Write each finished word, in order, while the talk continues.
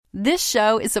This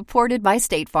show is supported by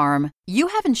State Farm. You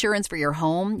have insurance for your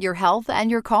home, your health, and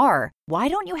your car. Why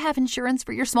don't you have insurance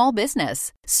for your small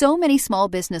business? So many small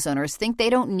business owners think they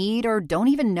don't need or don't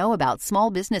even know about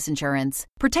small business insurance.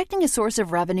 Protecting a source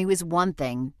of revenue is one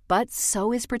thing, but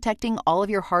so is protecting all of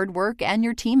your hard work and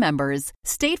your team members.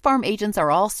 State Farm agents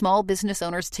are all small business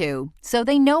owners too, so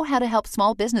they know how to help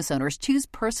small business owners choose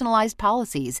personalized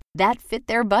policies that fit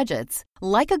their budgets.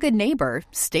 Like a good neighbor,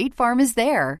 State Farm is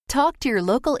there. Talk to your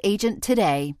local agent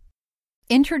today.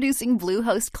 Introducing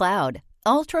Bluehost Cloud,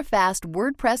 ultra-fast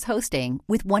WordPress hosting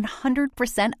with 100%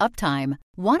 uptime.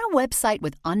 Want a website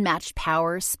with unmatched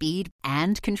power, speed,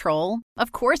 and control?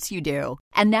 Of course you do.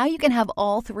 And now you can have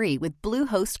all three with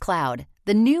Bluehost Cloud,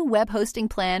 the new web hosting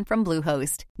plan from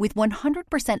Bluehost. With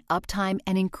 100% uptime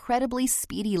and incredibly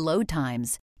speedy load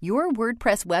times, your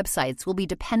WordPress websites will be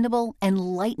dependable and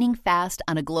lightning fast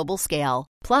on a global scale.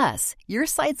 Plus, your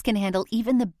sites can handle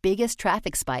even the biggest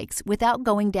traffic spikes without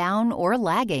going down or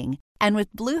lagging. And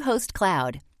with Bluehost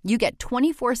Cloud, you get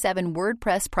 24/7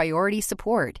 WordPress priority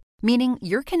support, meaning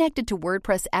you're connected to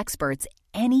WordPress experts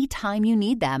anytime you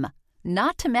need them.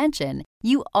 Not to mention,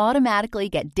 you automatically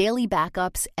get daily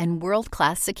backups and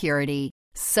world-class security.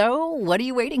 So, what are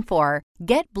you waiting for?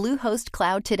 Get Bluehost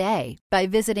Cloud today by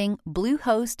visiting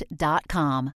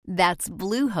Bluehost.com. That's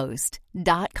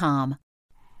Bluehost.com.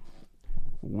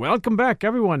 Welcome back,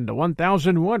 everyone, to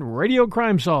 1001 Radio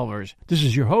Crime Solvers. This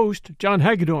is your host, John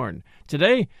Hagedorn.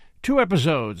 Today, 2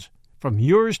 episodes from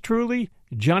yours truly,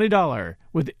 Johnny Dollar,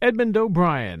 with Edmund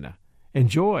O'Brien.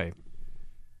 Enjoy.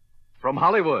 From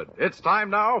Hollywood, it's time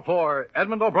now for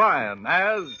Edmund O'Brien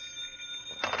as...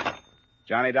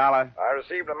 Johnny Dollar? I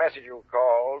received a message you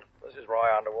called. This is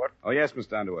Roy Underwood. Oh, yes,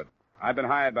 Mr. Underwood. I've been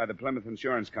hired by the Plymouth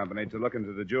Insurance Company to look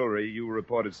into the jewelry you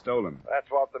reported stolen. That's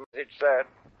what the message said.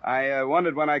 I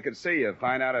wondered when I could see you,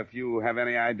 find out if you have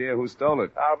any idea who stole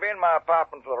it. I'll be in my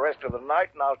apartment for the rest of the night,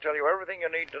 and I'll tell you everything you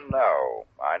need to know.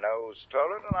 I know who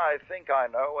stole it, and I think I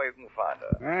know where you can find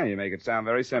her. You make it sound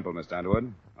very simple, Mr.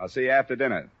 Underwood. I'll see you after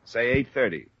dinner, say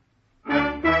 8:30.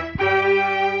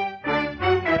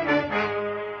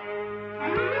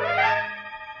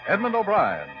 Edmund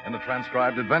O'Brien in a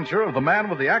transcribed adventure of the man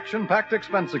with the action-packed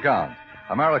expense account,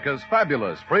 America's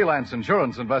fabulous freelance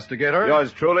insurance investigator.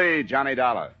 Yours truly, Johnny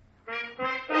Dollar.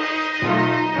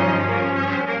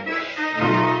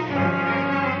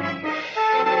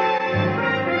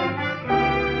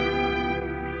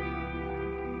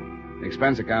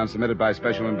 Expense account submitted by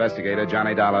Special Investigator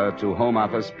Johnny Dollar to Home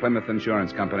Office, Plymouth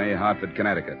Insurance Company, Hartford,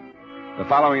 Connecticut. The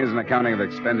following is an accounting of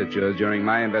expenditures during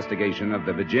my investigation of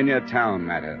the Virginia TOWNE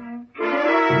matter.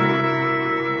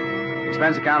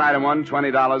 Expense account item 1,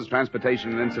 $20,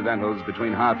 transportation and incidentals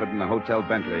between Hartford and the Hotel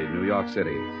Bentley, New York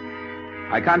City.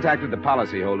 I contacted the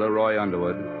policyholder, Roy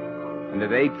Underwood, and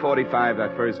at 8:45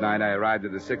 that first night, I arrived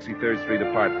at the 63rd Street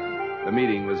apartment. The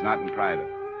meeting was not in private.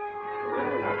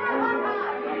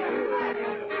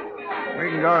 We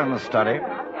can go in the study.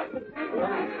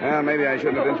 Well, maybe I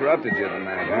shouldn't have interrupted you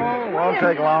tonight, huh? Oh, won't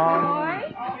take long.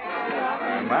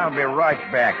 I'll be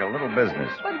right back. A little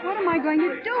business. But what am I going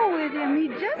to do with him? He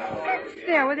just sits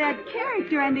there with that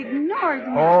character and ignores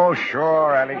me. Oh,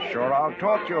 sure, Ellie, sure. I'll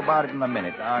talk to you about it in a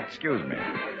minute. Excuse me.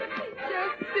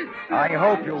 Just sits there. I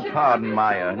hope you'll pardon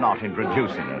my not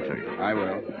introducing her to you. I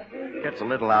will. Gets a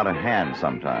little out of hand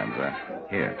sometimes.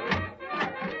 Here.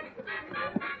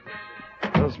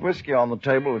 There's whiskey on the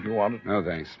table if you want it. No,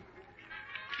 thanks.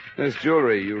 This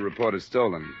jewelry you reported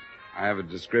stolen. I have a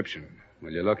description.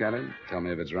 Will you look at it? Tell me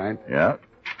if it's right? Yeah.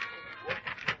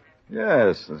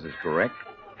 Yes, this is correct.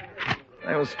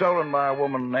 They were stolen by a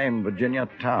woman named Virginia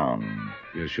TOWNE.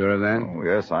 You're sure of that? Oh,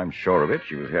 yes, I'm sure of it.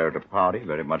 She was here at a party,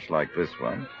 very much like this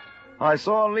one. I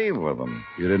saw her leave with them.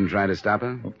 You didn't try to stop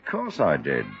her? Of course I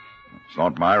did. It's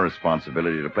not my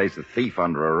responsibility to place a thief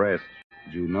under arrest.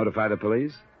 Did you notify the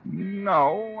police?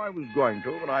 No, I was going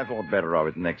to, but I thought better of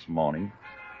it next morning.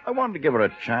 I wanted to give her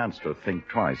a chance to think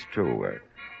twice, too.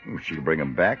 If she'll bring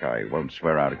them back, I won't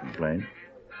swear out a complaint.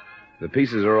 The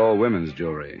pieces are all women's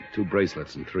jewelry. 2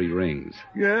 bracelets and 3 rings.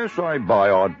 Yes, I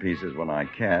buy odd pieces when I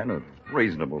can, at a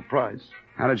reasonable price.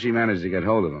 How did she manage to get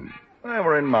hold of them? They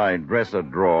were in my dresser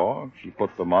drawer. She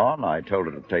put them on. I told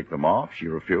her to take them off. She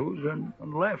refused and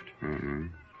left. Mm-hmm.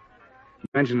 You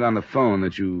mentioned on the phone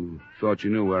that you thought you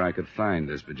knew where I could find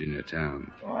this Virginia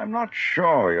TOWNE. Well, I'm not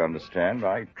sure, you understand.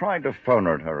 I tried to phone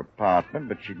her at her apartment,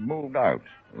 but she'd moved out.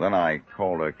 Then I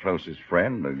called her closest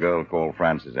friend, a girl called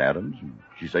Frances Adams.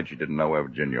 She said she didn't know where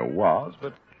Virginia was,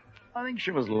 but I think she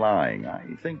was lying. I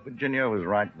think Virginia was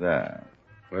right there.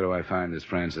 Where do I find this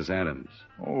Frances Adams?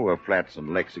 Oh, her flat's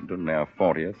in Lexington, near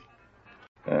 40th.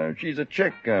 She's a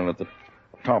chick girl at the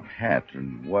top hat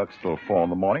and works till 4 in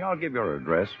the morning. I'll give you her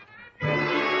address.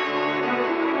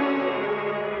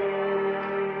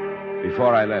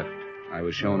 Before I left, I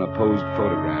was shown a posed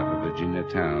photograph of Virginia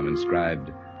Town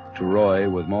inscribed, "To Roy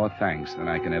with more thanks than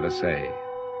I can ever say."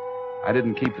 I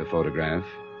didn't keep the photograph,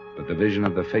 but the vision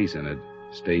of the face in it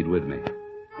stayed with me.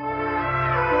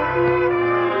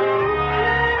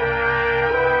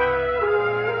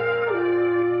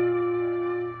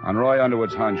 On Roy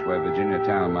Underwood's hunch where Virginia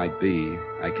Town might be,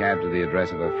 I cabbed to the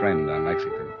address of a friend on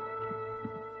Lexington.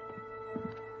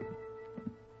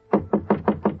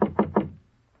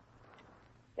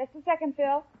 Just a second,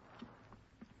 Phil.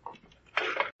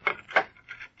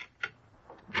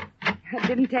 It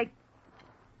didn't take...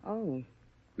 Oh.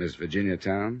 Miss Virginia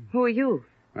Town? Who are you?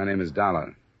 My name is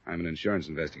Dollar. I'm an insurance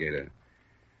investigator.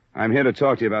 I'm here to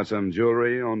talk to you about some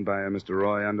jewelry owned by a Mr.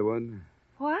 Roy Underwood.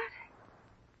 What?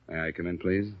 May I come in,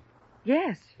 please?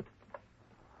 Yes.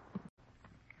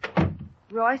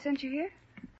 Roy sent you here?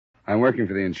 I'm working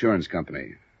for the insurance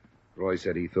company. Roy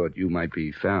said he thought you might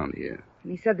be found here.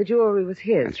 And he said the jewelry was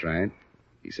his. That's right.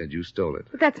 He said you stole it.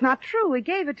 But that's not true. He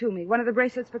gave it to me. One of the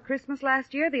bracelets for Christmas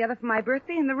last year, the other for my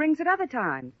birthday, and the rings at other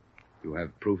times. You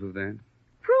have proof of that?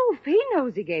 Proof? He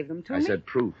knows he gave them to me. I said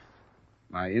proof.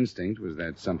 My instinct was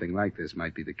that something like this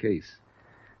might be the case.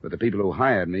 But the people who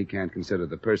hired me can't consider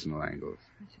the personal angles.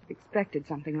 I should have expected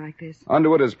something like this.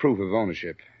 Underwood has proof of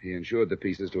ownership. He insured the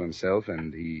pieces to himself,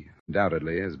 and he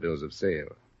undoubtedly has bills of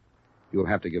sale. You'll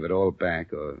have to give it all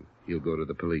back, or he'll go to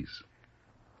the police.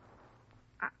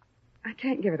 I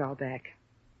can't give it all back.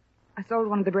 I sold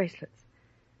one of the bracelets.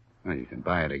 Well, you can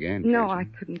buy it again, No, can't I you?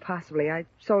 couldn't possibly. I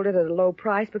sold it at a low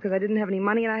price because I didn't have any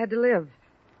money and I had to live.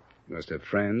 You must have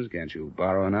friends. Can't you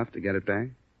borrow enough to get it back?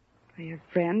 I have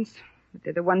friends, but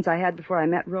they're the ones I had before I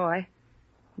met Roy.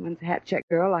 One's a hat check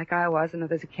girl like I was,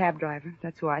 another's a cab driver.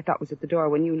 That's who I thought was at the door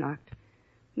when you knocked.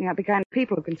 You're not the kind of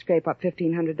people who can scrape up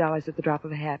 $1,500 at the drop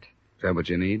of a hat. Is that what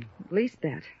you need? At least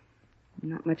that.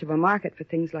 Not much of a market for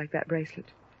things like that bracelet.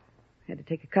 I had to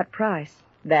take a cut price.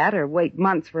 That or wait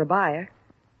months for a buyer.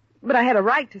 But I had a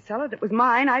right to sell it. It was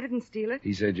mine. I didn't steal it.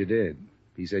 He said you did.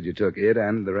 He said you took it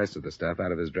and the rest of the stuff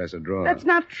out of his dresser drawer. That's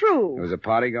not true. There was a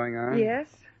party going on? Yes.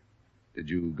 Did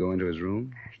you go into his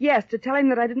room? Yes, to tell him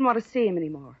that I didn't want to see him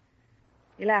anymore.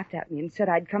 He laughed at me and said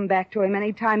I'd come back to him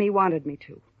any time he wanted me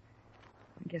to.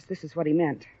 I guess this is what he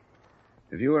meant.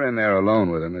 If you were in there alone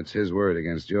with him, it's his word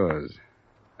against yours.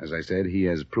 As I said, he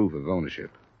has proof of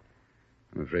ownership.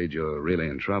 I'm afraid you're really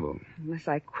in trouble. Unless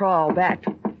I crawl back.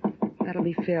 That'll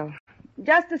be Phil.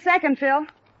 Just a second, Phil.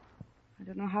 I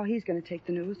don't know how he's going to take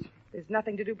the news. There's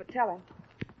nothing to do but tell him.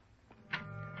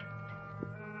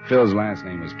 Phil's last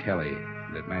name was Kelly,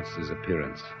 and it matched his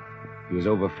appearance. He was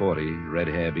over 40, red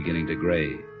hair beginning to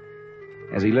gray.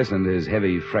 As he listened, his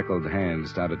heavy, freckled hands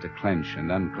started to clench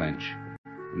and unclench,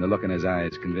 and the look in his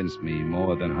eyes convinced me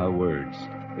more than her words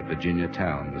that Virginia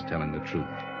Town was telling the truth.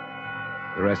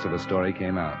 The rest of the story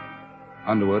came out.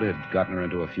 Underwood had gotten her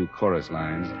into a few chorus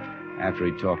lines after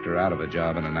he'd talked her out of a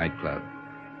job in a nightclub.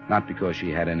 Not because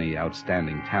she had any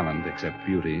outstanding talent except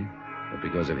beauty, but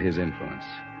because of his influence.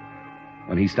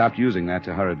 When he stopped using that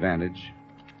to her advantage,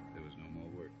 there was no more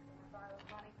work. I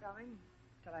borrowed money from him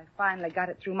till I finally got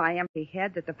it through my empty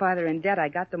head that the farther in debt I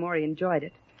got, the more he enjoyed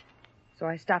it. So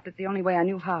I stopped it the only way I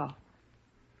knew how.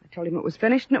 I told him it was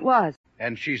finished, and it was.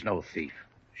 And she's no thief.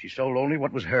 She sold only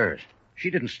what was hers.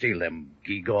 She didn't steal them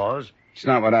gewgaws. It's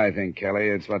not what I think, Kelly.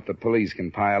 It's what the police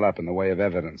can pile up in the way of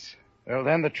evidence. Well,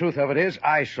 then the truth of it is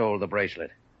I sold the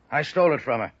bracelet. I stole it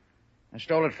from her. I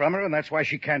stole it from her, and that's why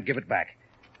she can't give it back.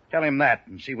 Tell him that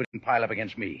and see what he can pile up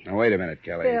against me. Now, wait a minute,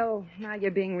 Kelly. Phil, now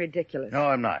you're being ridiculous. No,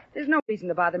 I'm not. There's no reason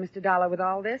to bother Mr. Dollar with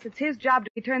all this. It's his job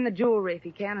to return the jewelry if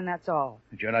he can, and that's all.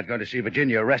 But you're not going to see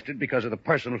Virginia arrested because of the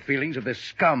personal feelings of this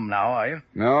scum now, are you?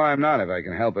 No, I'm not, if I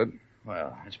can help it.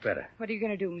 Well, it's better. What are you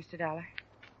going to do, Mr. Dollar?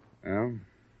 Well,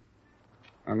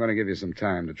 I'm going to give you some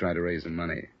time to try to raise some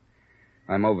money.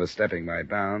 I'm overstepping my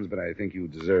bounds, but I think you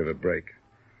deserve a break.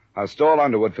 I'll stall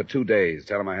Underwood for 2 days.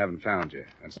 Tell him I haven't found you.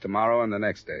 That's tomorrow and the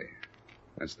next day.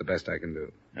 That's the best I can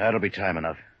do. That'll be time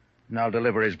enough. And I'll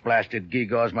deliver his blasted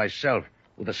gewgaws myself,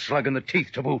 with a slug in the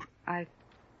teeth to boot. I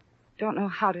don't know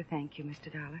how to thank you,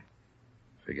 Mr. Dollar.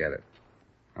 Forget it.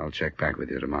 I'll check back with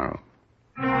you tomorrow.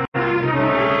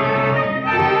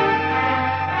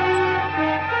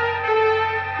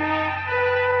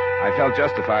 I felt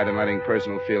justified in letting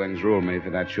personal feelings rule me for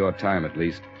that short time, at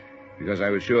least, because I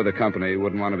was sure the company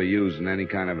wouldn't want to be used in any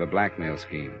kind of a blackmail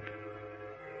scheme.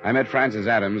 I met Frances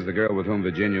Adams, the girl with whom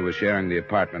Virginia was sharing the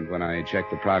apartment, when I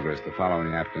checked the progress the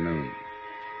following afternoon.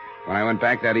 When I went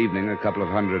back that evening,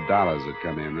 $200 had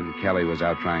come in, and Kelly was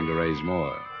out trying to raise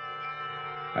more.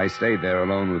 I stayed there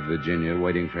alone with Virginia,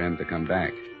 waiting for him to come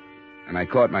back. And I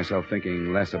caught myself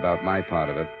thinking less about my part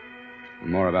of it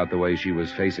and more about the way she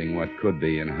was facing what could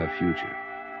be in her future.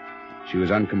 She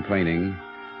was uncomplaining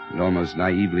and almost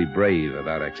naively brave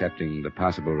about accepting the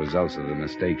possible results of the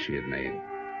mistake she had made.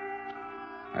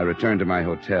 I returned to my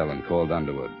hotel and called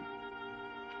Underwood.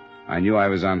 I knew I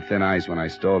was on thin ice when I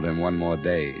stalled him one more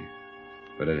day,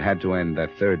 but it had to end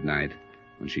that third night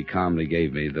when she calmly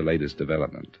gave me the latest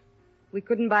development. We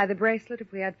couldn't buy the bracelet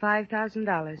if we had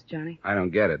 $5,000, Johnny. I don't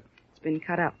get it. It's been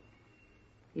cut up.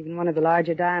 Even one of the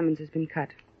larger diamonds has been cut.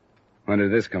 When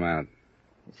did this come out?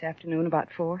 This afternoon,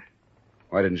 about 4.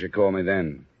 Why didn't you call me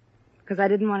then? Because I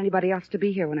didn't want anybody else to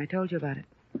be here when I told you about it.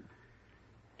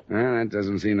 Well, that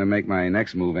doesn't seem to make my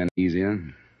next move any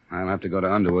easier. I'll have to go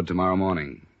to Underwood tomorrow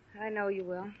morning. I know you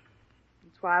will.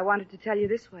 That's why I wanted to tell you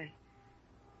this way.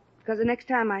 Because the next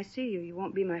time I see you, you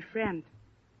won't be my friend.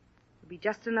 You'll be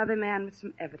just another man with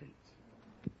some evidence.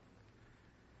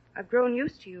 I've grown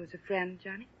used to you as a friend,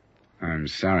 Johnny. I'm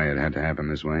sorry it had to happen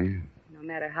this way. No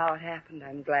matter how it happened,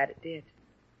 I'm glad it did.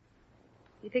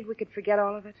 You think we could forget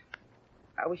all of it?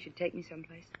 I wish you'd take me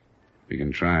someplace. We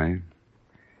can try.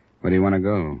 Where do you want to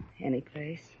go? Any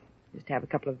place. Just have a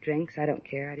couple of drinks. I don't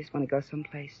care. I just want to go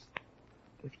someplace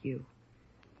with you.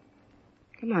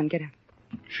 Come on, get up.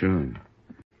 Sure.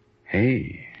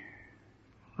 Hey.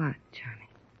 What, Johnny?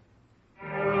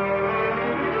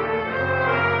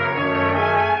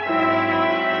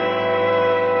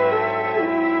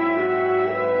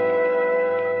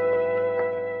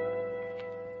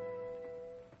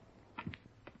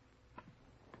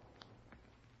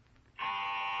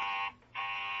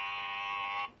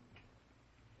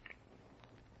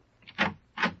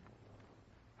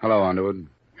 Hello, Underwood.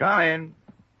 Come in.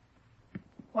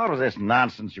 What was this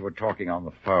nonsense you were talking on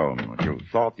the phone? That you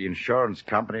thought the insurance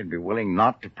company would be willing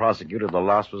not to prosecute if the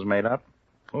loss was made up?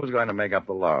 Who's going to make up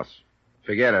the loss?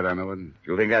 Forget it, Underwood.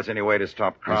 Do you think that's any way to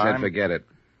stop crime? I said forget it.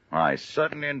 I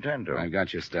certainly intend to. I've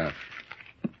got your stuff.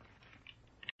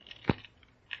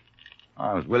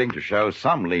 I was willing to show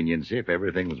some leniency if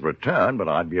everything was returned, but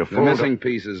I'd be a fool. The missing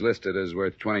piece is listed as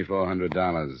worth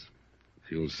 $2,400.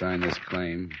 If you'll sign this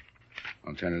claim,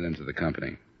 I'll turn it into the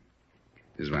company.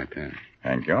 Here's my pen.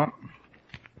 Thank you.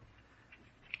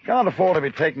 Can't afford to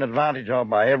be taken advantage of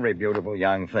by every beautiful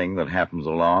young thing that happens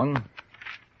along.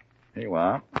 Here you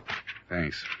are.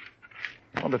 Thanks.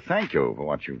 I want to thank you for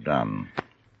what you've done.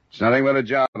 It's nothing but a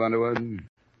job, Underwood.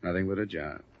 Nothing but a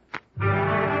job.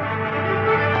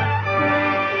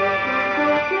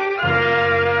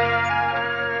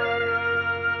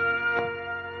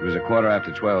 It was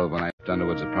 12:15 when I left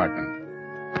Underwood's apartment.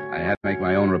 I had to make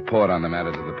my own report on the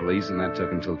matter to the police, and that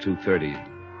took until 2:30.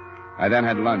 I then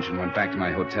had lunch and went back to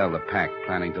my hotel to pack,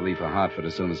 planning to leave for Hartford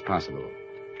as soon as possible.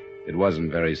 It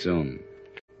wasn't very soon.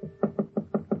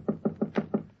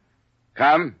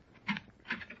 Come.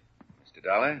 Mr.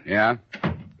 Dollar? Yeah?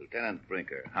 Lieutenant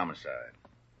Brinker, homicide.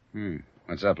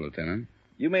 What's up, Lieutenant?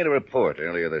 You made a report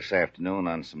earlier this afternoon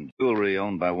on some jewelry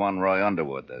owned by one Roy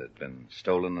Underwood that had been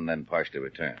stolen and then partially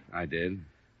returned. I did.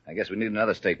 I guess we need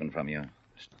another statement from you.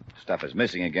 Stuff is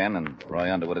missing again, and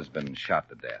Roy Underwood has been shot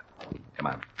to death. Come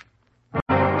on.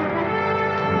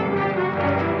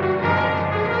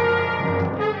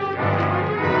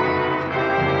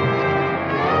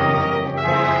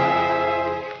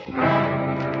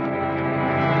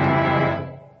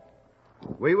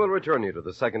 We will return you to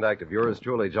the second act of yours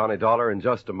truly, Johnny Dollar, in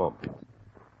just a moment.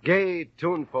 Gay,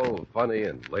 tuneful, funny,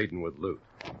 and laden with loot.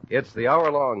 It's the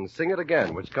hour-long Sing It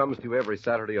Again, which comes to you every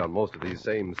Saturday on most of these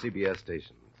same CBS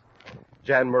stations.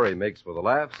 Jan Murray makes for the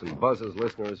laughs and buzzes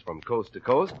listeners from coast to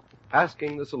coast,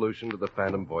 asking the solution to the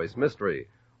Phantom Voice mystery,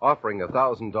 offering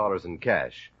 $1,000 in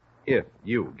cash, if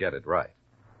you get it right.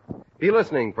 Be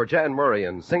listening for Jan Murray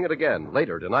and Sing It Again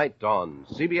later tonight on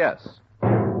CBS.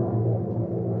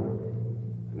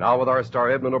 Now with our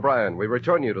star Edmund O'Brien, we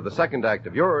return you to the second act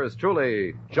of yours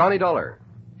truly, Johnny Dollar.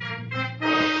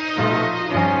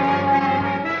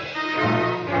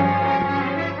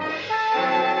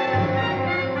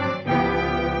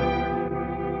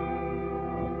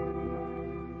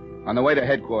 On the way to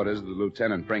headquarters of the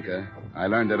Lieutenant Brinker, I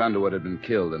learned that Underwood had been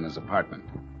killed in his apartment.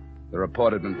 The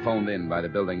report had been phoned in by the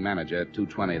building manager at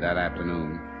 2:20 that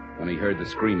afternoon when he heard the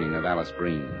screaming of Alice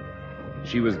Breen.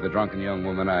 She was the drunken young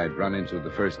woman I'd run into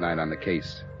the first night on the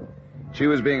case. She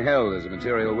was being held as a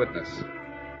material witness.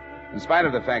 In spite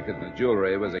of the fact that the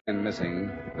jewelry was again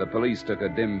missing, the police took a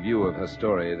dim view of her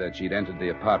story that she'd entered the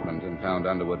apartment and found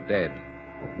Underwood dead.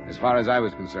 As far as I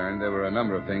was concerned, there were a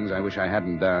number of things I wish I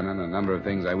hadn't done and a number of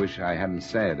things I wish I hadn't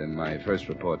said in my first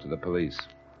report to the police.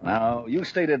 Now, you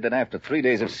stated that after 3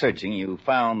 days of searching, you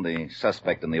found the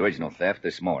suspect in the original theft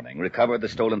this morning, recovered the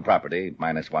stolen property,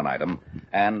 minus one item,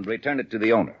 and returned it to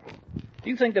the owner. Do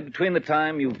you think that between the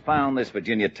time you found this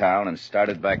Virginia town and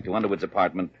started back to Underwood's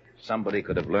apartment, somebody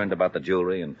could have learned about the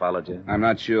jewelry and followed you? I'm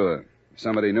not sure. If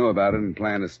somebody knew about it and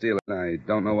planned to steal it, I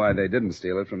don't know why they didn't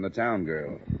steal it from the town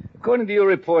girl. According to your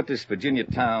report, this Virginia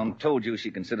town told you she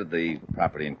considered the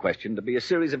property in question to be a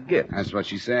series of gifts. That's what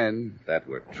she said. If that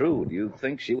were true, do you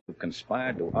think she would have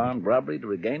conspired to armed robbery to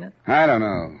regain it? I don't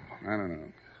know.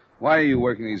 Why are you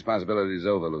working these possibilities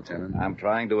over, Lieutenant? I'm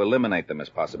trying to eliminate them as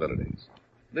possibilities.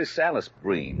 This Alice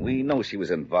Breen, we know she was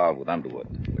involved with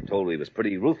Underwood. We're told he was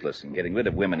pretty ruthless in getting rid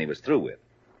of women he was through with.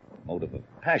 A motive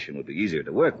of passion would be easier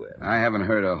to work with. I haven't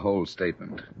heard a whole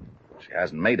statement. She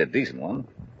hasn't made a decent one.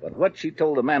 But what she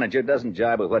told the manager doesn't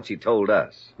jibe with what she told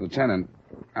us. Lieutenant,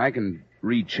 I can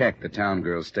recheck the town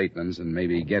girl's statements and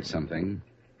maybe get something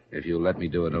if you'll let me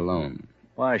do it alone.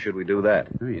 Why should we do that?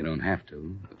 Well, you don't have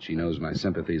to, but she knows my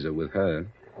sympathies are with her.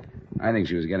 I think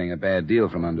she was getting a bad deal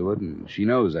from Underwood, and she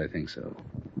knows I think so.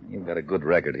 You've got a good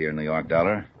record here in New York,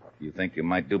 Dollar. You think you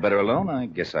might do better alone? I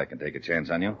guess I can take a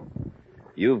chance on you.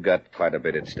 You've got quite a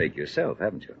bit at stake yourself,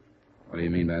 haven't you? What do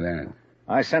you mean by that?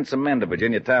 I sent some men to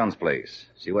Virginia Town's place.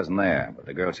 She wasn't there, but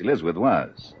the girl she lives with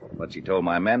was. What she told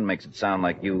my men makes it sound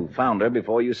like you found her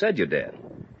before you said you did.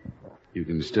 You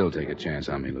can still take a chance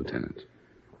on me, Lieutenant.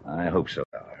 I hope so,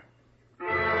 Dollar.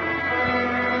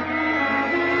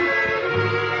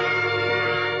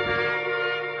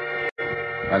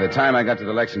 By the time I got to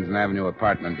the Lexington Avenue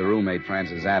apartment, the roommate,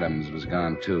 Francis Adams, was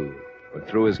gone, too. But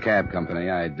through his cab company,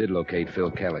 I did locate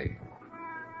Phil Kelly.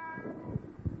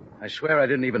 I swear I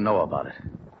didn't even know about it.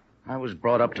 I was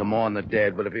brought up to mourn the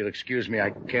dead, but if you'll excuse me, I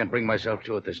can't bring myself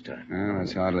to it this time. Well,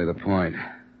 that's hardly the point.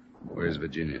 Where's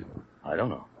Virginia? I don't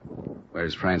know.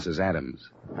 Where's Francis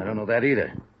Adams? I don't know that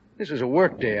either. This is a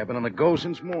work day. I've been on the go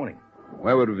since morning.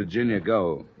 Where would Virginia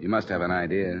go? You must have an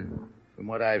idea. From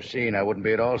what I've seen, I wouldn't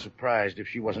be at all surprised if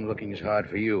she wasn't looking as hard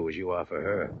for you as you are for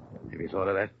her. Have you thought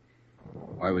of that?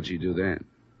 Why would she do that?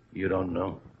 You don't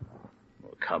know?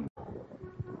 Well, come.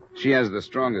 She has the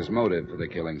strongest motive for the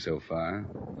killing so far.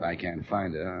 If I can't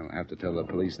find her, I'll have to tell the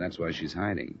police that's why she's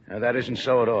hiding. Now, that isn't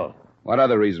so at all. What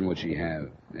other reason would she have?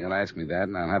 They'll ask me that,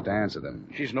 and I'll have to answer them.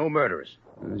 She's no murderess.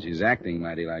 Well, she's acting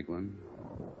mighty like one.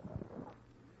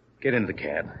 Get into the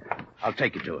cab. I'll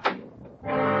take you to her.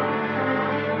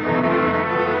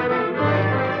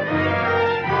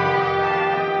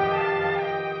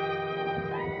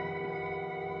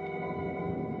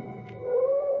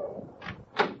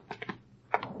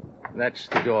 That's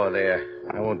the door there.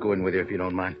 I won't go in with you if you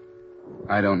don't mind.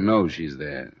 I don't know she's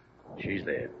there. She's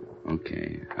there.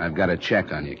 Okay. I've got a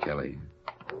check on you, Kelly.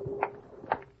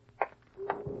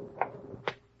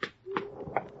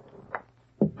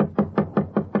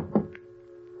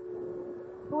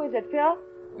 Who is it, Phil?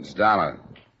 It's Dollar.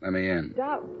 Let me in.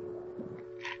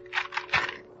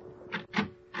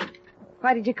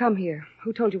 Why did you come here?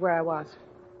 Who told you where I was?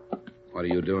 What are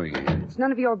you doing here? It's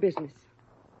none of your business.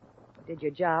 You did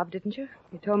your job, didn't you?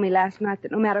 You told me last night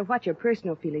that no matter what your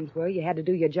personal feelings were, you had to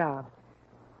do your job.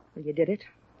 Well, you did it.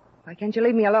 Why can't you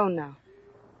leave me alone now?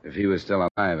 If he was still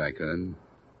alive, I could.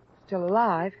 Still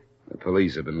alive? The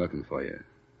police have been looking for you.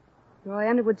 Roy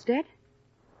Underwood's dead?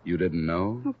 You didn't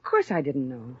know? Of course I didn't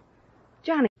know.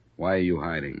 Johnny. Why are you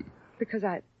hiding? Because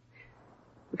I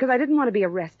didn't want to be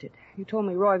arrested. You told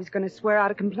me Roy was going to swear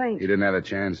out a complaint. He didn't have a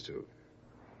chance to.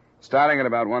 Starting at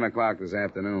about 1 o'clock this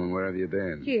afternoon, where have you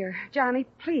been? Here, Johnny,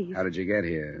 please. How did you get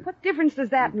here? What difference does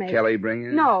that make? Kelly bring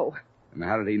you? No. And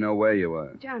how did he know where you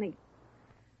were? Johnny,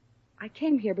 I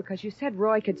came here because you said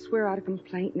Roy could swear out a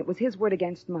complaint, and it was his word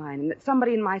against mine, and that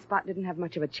somebody in my spot didn't have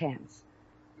much of a chance.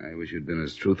 I wish you'd been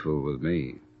as truthful with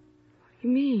me. What do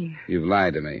you mean? You've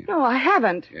lied to me. No, I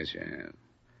haven't. Yes, you have.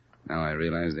 Now I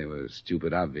realize they were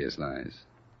stupid, obvious lies.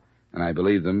 And I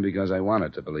believed them because I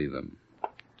wanted to believe them.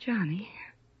 Johnny.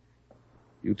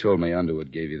 You told me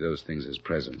Underwood gave you those things as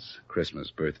presents. Christmas,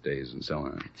 birthdays, and so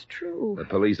on. It's true. The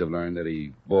police have learned that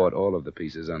he bought all of the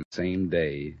pieces on the same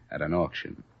day at an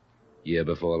auction. Year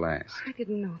before last. I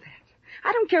didn't know that.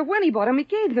 I don't care when he bought them. He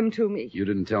gave them to me. You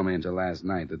didn't tell me until last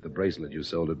night that the bracelet you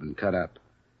sold had been cut up.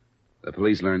 The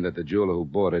police learned that the jeweler who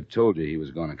bought it told you he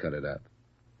was going to cut it up.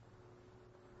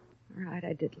 All right,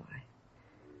 I did lie.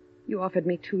 You offered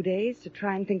me 2 days to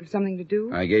try and think of something to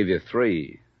do. I gave you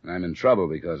 3, and I'm in trouble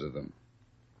because of them.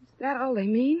 Is that all they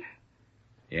mean?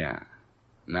 Yeah.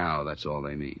 Now that's all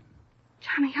they mean.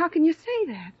 Johnny, how can you say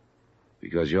that?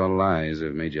 Because your lies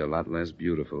have made you a lot less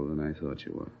beautiful than I thought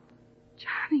you were.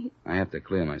 Johnny. I have to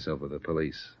clear myself with the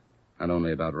police. Not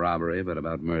only about robbery, but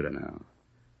about murder now.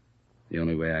 The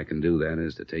only way I can do that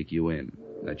is to take you in,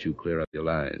 let you clear up your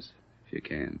lies, if you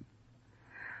can.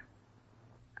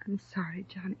 I'm sorry,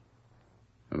 Johnny,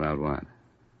 About what?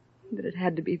 that it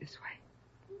had to be this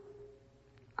way.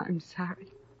 I'm sorry.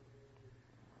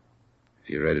 If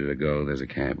you're ready to go, there's a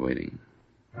cab waiting.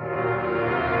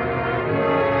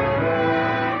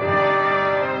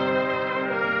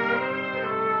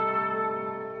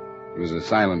 It was a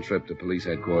silent trip to police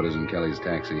headquarters in Kelly's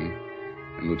taxi,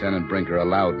 and Lieutenant Brinker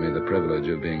allowed me the privilege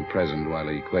of being present while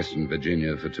he questioned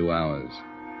Virginia for 2 hours.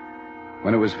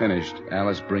 When it was finished,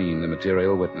 Alice Breen, the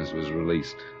material witness, was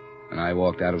released, and I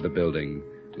walked out of the building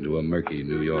into a murky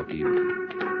New York evening.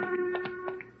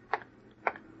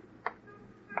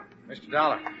 Mr.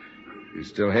 Dollar, You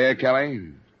still here, Kelly?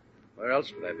 where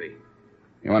else would I be?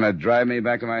 You want to drive me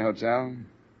back to my hotel?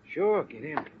 Sure, get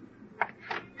in.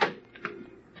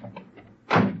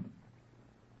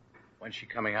 When's she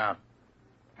coming out?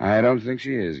 I don't think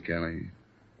she is, Kelly.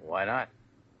 Why not?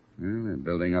 Well, they're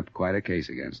building up quite a case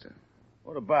against her.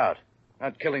 What about?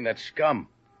 Not killing that scum.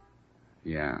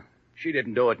 Yeah. She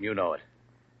didn't do it, and you know it.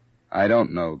 I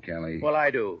don't know, Kelly. Well,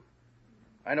 I do.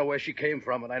 I know where she came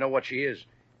from, and I know what she is.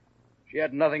 She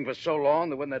had nothing for so long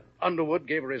that when that Underwood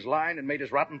gave her his line and made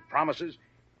his rotten promises,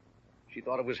 she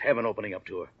thought it was heaven opening up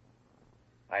to her.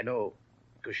 I know,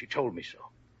 because she told me so.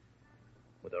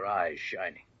 With her eyes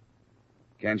shining.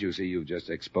 Can't you see you've just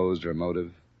exposed her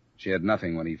motive? She had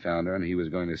nothing when he found her, and he was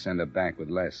going to send her back with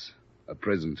less. A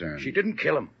prison term. She didn't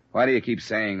kill him. Why do you keep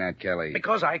saying that, Kelly?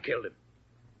 Because I killed him.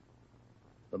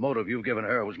 The motive you've given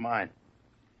her was mine.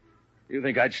 You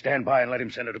think I'd stand by and let him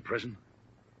send her to prison?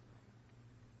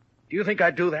 Do you think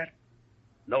I'd do that?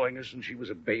 Knowing her since she was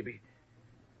a baby?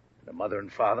 And a mother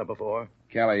and father before?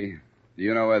 Kelly, do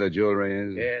you know where the jewelry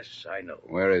is? Yes, I know.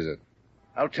 Where is it?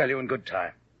 I'll tell you in good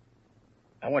time.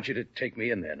 I want you to take me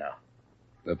in there now.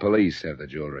 The police have the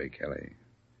jewelry, Kelly.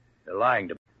 They're lying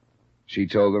to me. She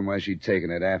told them where she'd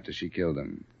taken it after she killed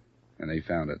him, and they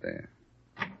found it there.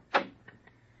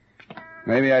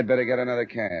 Maybe I'd better get another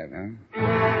cab,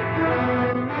 huh?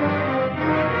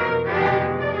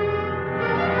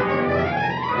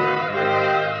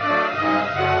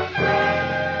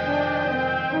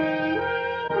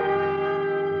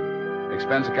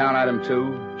 Expense account item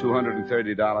 2,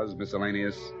 $230,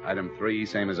 miscellaneous. Item 3,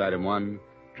 same as item 1,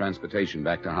 transportation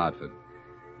back to Hartford.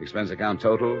 Expense account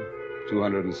total,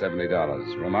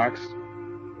 $270. Remarks?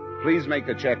 Please make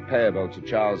the check payable to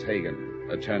Charles Hagan,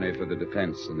 attorney for the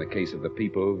defense in the case of the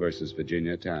People versus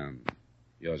Virginia Towne.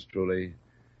 Yours truly,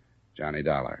 Johnny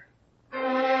Dollar.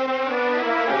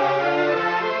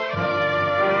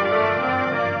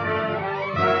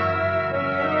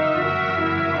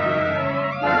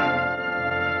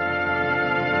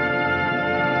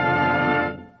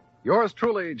 Yours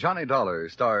truly, Johnny Dollar,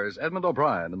 stars Edmund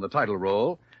O'Brien in the title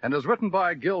role and is written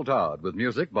by Gil Dodd with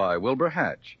music by Wilbur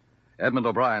Hatch. Edmund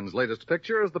O'Brien's latest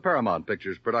picture is the Paramount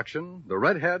Pictures production, The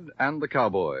Redhead and the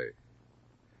Cowboy.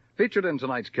 Featured in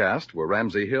tonight's cast were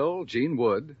Ramsey Hill, Gene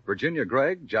Wood, Virginia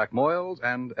Gregg, Jack Moyles,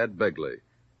 and Ed Begley.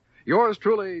 Yours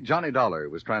truly, Johnny Dollar,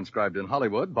 was transcribed in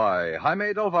Hollywood by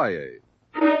Jaime Del Valle.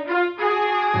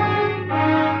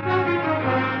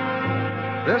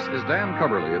 This is Dan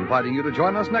Coverly inviting you to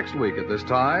join us next week at this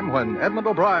time when Edmund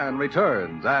O'Brien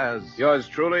returns as... Yours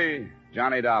truly,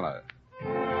 Johnny Dollar.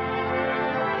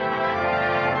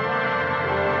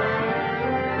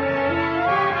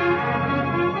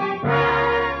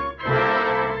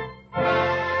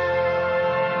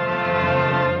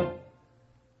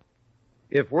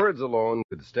 If words alone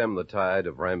could stem the tide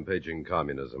of rampaging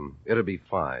communism, it'd be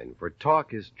fine, for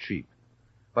talk is cheap.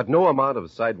 But no amount of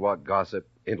sidewalk gossip,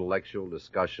 intellectual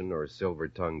discussion, or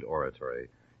silver-tongued oratory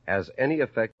has any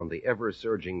effect on the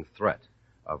ever-surging threat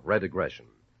of red aggression.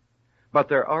 But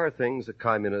there are things a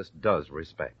communist does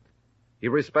respect. He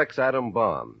respects atom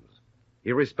bombs.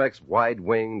 He respects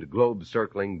wide-winged,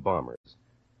 globe-circling bombers.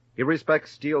 He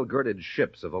respects steel-girded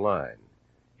ships of the line.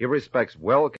 He respects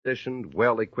well-conditioned,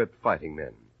 well-equipped fighting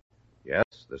men. Yes,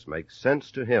 this makes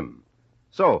sense to him.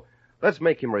 So, let's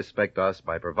make him respect us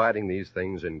by providing these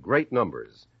things in great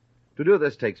numbers. To do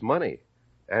this takes money,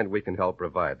 and we can help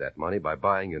provide that money by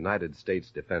buying United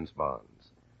States defense bonds.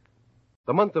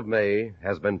 The month of May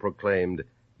has been proclaimed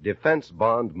Defense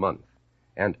Bond Month,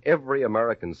 and every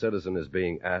American citizen is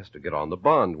being asked to get on the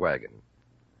bond wagon.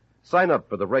 Sign up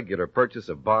for the regular purchase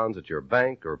of bonds at your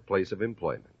bank or place of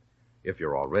employment. If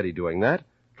you're already doing that,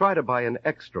 try to buy an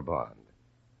extra bond.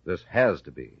 This has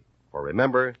to be, for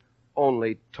remember,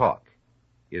 only talk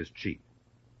is cheap.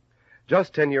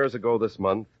 Just 10 years ago this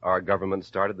month, our government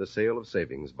started the sale of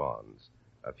savings bonds.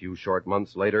 A few short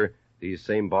months later, these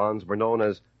same bonds were known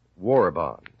as war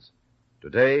bonds.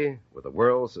 Today, with the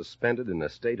world suspended in a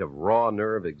state of raw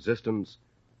nerve existence,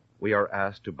 we are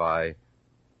asked to buy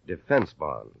defense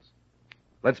bonds.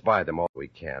 Let's buy them all we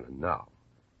can now.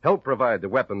 Help provide the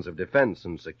weapons of defense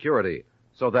and security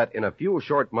so that in a few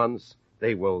short months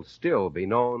they will still be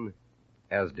known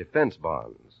as defense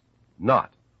bonds,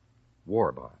 not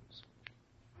war bonds.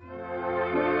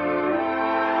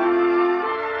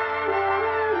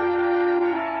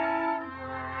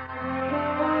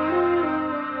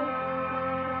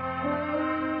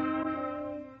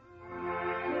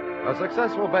 A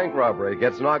successful bank robbery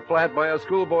gets knocked flat by a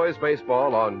schoolboy's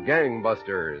baseball on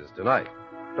Gangbusters tonight.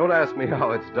 Don't ask me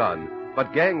how it's done,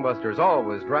 but Gangbusters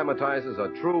always dramatizes a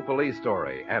true police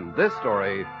story. And this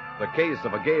story, the case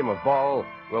of a game of ball,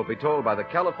 will be told by the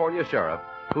California sheriff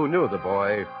who knew the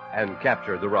boy and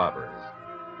captured the robbers.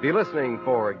 Be listening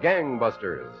for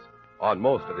Gangbusters on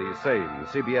most of these same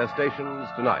CBS stations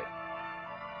tonight.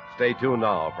 Stay tuned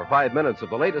now for 5 minutes of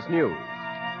the latest news.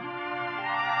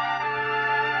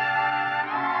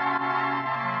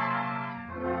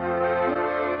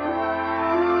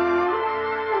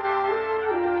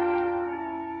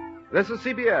 This is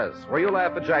CBS, where you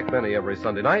laugh at Jack Benny every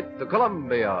Sunday night, the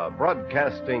Columbia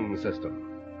Broadcasting System.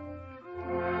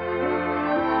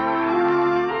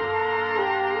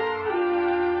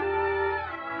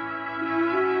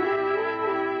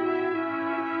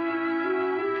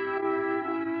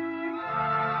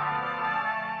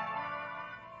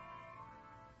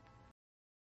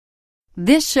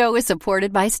 This show is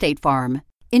supported by State Farm.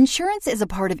 Insurance is a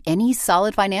part of any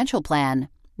solid financial plan.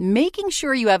 Making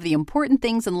sure you have the important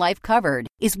things in life covered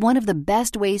is one of the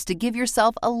best ways to give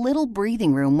yourself a little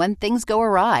breathing room when things go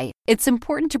awry. It's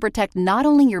important to protect not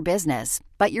only your business,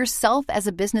 but yourself as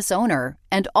a business owner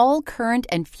and all current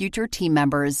and future team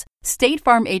members. State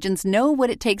Farm agents know what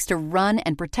it takes to run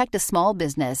and protect a small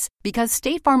business because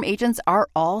State Farm agents are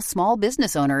all small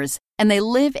business owners and they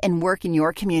live and work in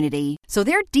your community. So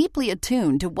they're deeply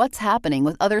attuned to what's happening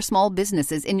with other small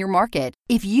businesses in your market.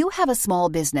 If you have a small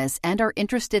business and are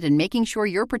interested in making sure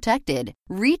you're protected,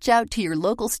 reach out to your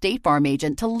local State Farm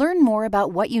agent to learn more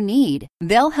about what you need.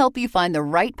 They'll help you find the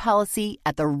right policy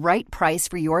at the right price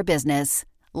for your business.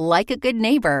 Like a good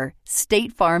neighbor,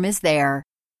 State Farm is there.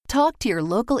 Talk to your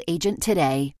local agent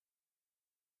today.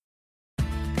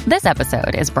 This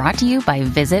episode is brought to you by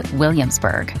Visit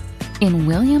Williamsburg. In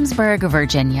Williamsburg,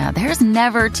 Virginia, there's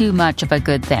never too much of a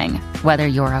good thing. Whether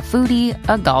you're a foodie,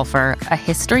 a golfer, a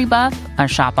history buff, a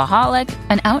shopaholic,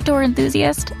 an outdoor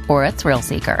enthusiast, or a thrill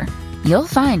seeker, you'll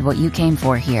find what you came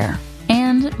for here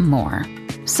and more.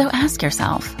 So ask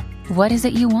yourself, what is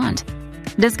it you want?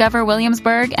 Discover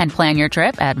Williamsburg and plan your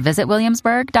trip at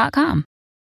visitwilliamsburg.com.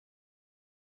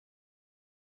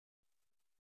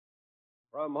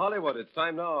 From Hollywood, it's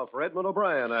time now for Edmund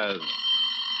O'Brien as...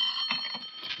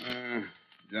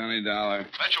 Johnny Dollar.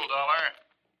 Mitchell Dollar.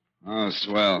 Oh,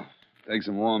 swell. Take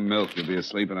some warm milk. You'll be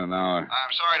asleep in an hour.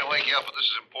 I'm sorry to wake you up, but this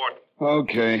is important.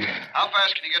 Okay. How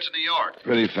fast can you get to New York?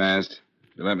 Pretty fast.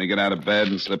 If you let me get out of bed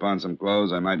and slip on some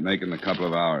clothes, I might make it in a couple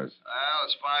of hours. Well,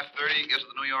 it's 5:30. You can get to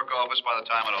the New York office by the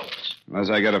time it opens. Unless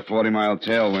I get a 40-mile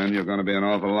tailwind, you're going to be an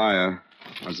awful liar.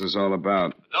 What's this all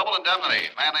about? Double indemnity.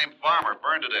 A man named Farmer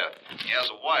burned to death. He has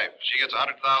a wife. She gets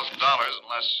 $100,000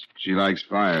 unless... She likes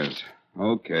fires.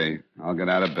 Okay. I'll get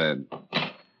out of bed.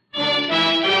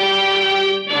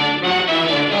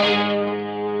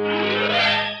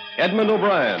 Edmund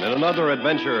O'Brien in another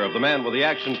adventure of the man with the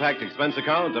action-packed expense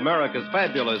account, America's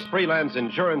fabulous freelance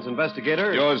insurance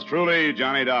investigator. Yours truly,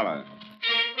 Johnny Dollar.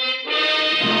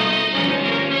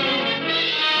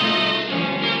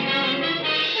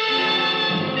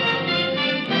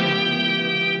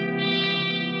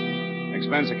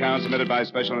 Expense account submitted by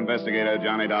Special Investigator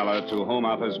Johnny Dollar to Home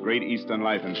Office, Great Eastern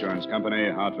Life Insurance Company,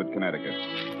 Hartford, Connecticut.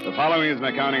 The following is an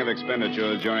accounting of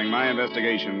expenditures during my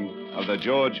investigation of the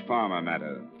George Farmer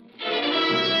matter.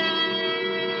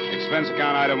 Expense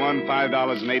account item 1,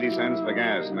 $5.80 for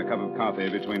gas and a cup of coffee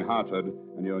between Hartford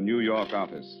and your New York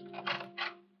office.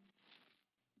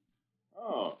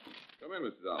 Oh, come in,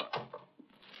 Mr. Dollar.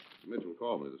 Mitchell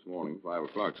called me this morning, 5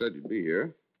 o'clock, said you'd be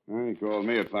here. Well, he called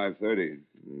me at 5:30.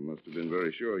 He must have been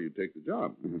very sure you'd take the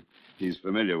job. He's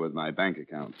familiar with my bank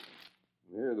account.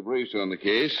 Here are the briefs on the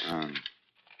case. Mr.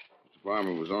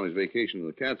 Farmer was on his vacation in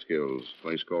the Catskills, a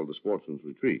place called the Sportsman's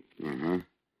Retreat. Uh-huh.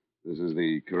 This is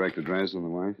the correct address on the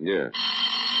wife? Yes.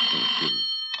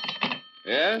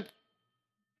 Yes?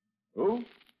 Who?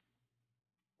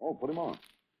 Oh, put him on.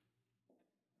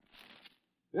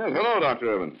 Yes, hello,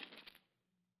 Dr. Evans.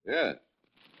 Yes.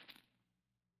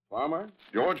 Farmer?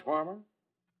 George Farmer?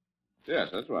 Yes,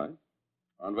 that's right.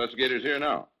 Our investigator's here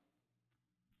now.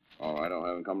 All right, I'll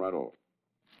have him come right over.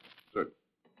 Certainly.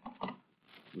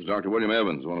 It was Dr. William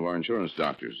Evans, one of our insurance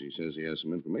doctors. He says he has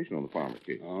some information on the Farmer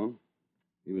case. Oh?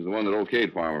 He was the one that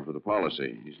okayed Farmer for the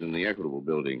policy. He's in the Equitable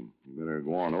building. You better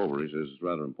go on over. He says it's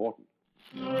rather important.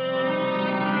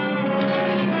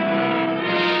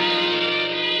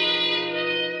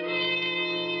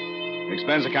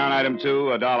 Expense account item 2,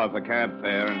 $1 for cab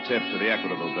fare and tip to the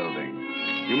Equitable building.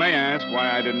 You may ask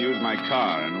why I didn't use my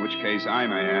car, in which case I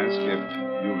may ask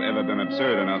if you've ever been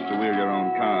absurd enough to wheel your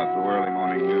own car through early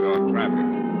morning New York traffic.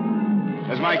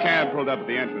 As my cab pulled up at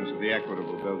the entrance of the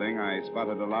Equitable building, I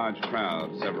spotted a large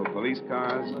crowd, several police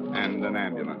cars, and an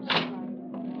ambulance.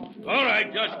 All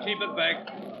right, just keep it back.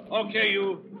 Okay,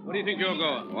 you. Where do you think you're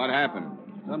going? What happened?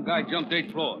 Some guy jumped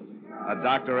 8 floors. A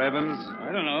Dr. Evans?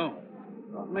 I don't know.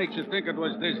 What makes you think it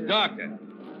was this doctor?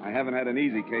 I haven't had an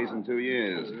easy case in 2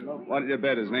 years. What did you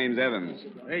bet? His name's Evans.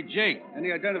 Hey, Jake,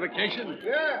 any identification?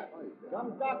 Yeah.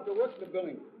 Some doctor works the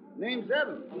building. Name's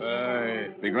Evans.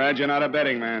 Be glad you're not a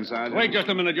betting man, Sergeant. Wait just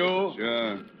a minute, Joe.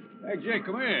 Sure. Hey, Jake,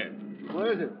 come here. What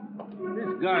is it?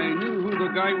 This guy knew who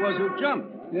the guy was who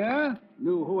jumped. Yeah?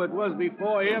 Knew who it was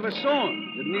before he ever saw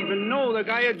him. Didn't even know the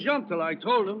guy had jumped till I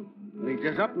told him. And he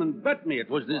just up and bet me it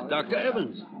was this Dr.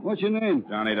 Evans. What's your name?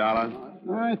 Johnny Dollar.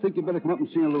 I think you better come up and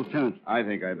see a lieutenant. I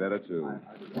think I'd better, too.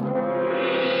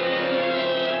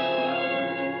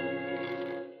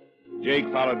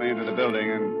 Jake followed me into the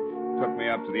building and took me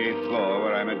up to the 8th floor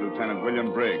where I met Lieutenant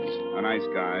William Briggs, a nice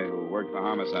guy who worked for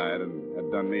homicide and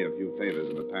had done me a few favors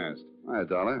in the past. Hi,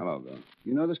 Dollar. Hello, Bill.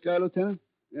 You know this guy, Lieutenant?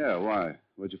 Yeah, why?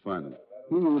 Where'd you find him?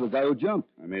 He knew the guy who jumped.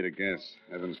 I made a guess.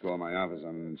 Evans called my office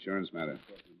on an insurance matter.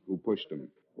 Who pushed him?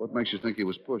 What makes you think he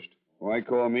was pushed? Why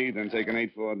call me, then take an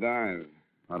 8-floor dive?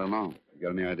 I don't know. You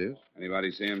got any ideas?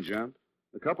 Anybody see him jump?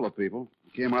 A couple of people.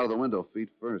 He came out of the window feet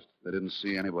first. They didn't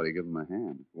see anybody give him a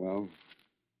hand. Well,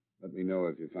 let me know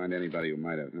if you find anybody who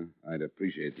might have. Huh? I'd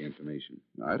appreciate the information.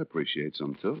 I'd appreciate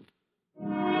some, too.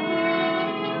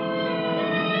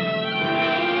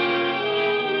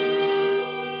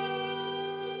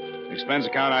 Expense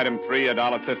account item 3,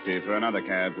 $1.50 for another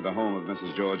cab to the home of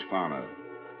Mrs. George Farmer.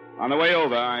 On the way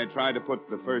over, I tried to put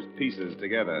the first pieces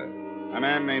together. A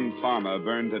man named Farmer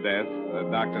burned to death. A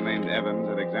doctor named Evans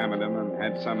had examined him and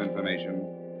had some information.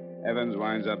 Evans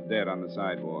winds up dead on the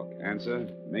sidewalk. Answer,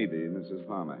 maybe Mrs.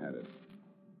 Farmer had it.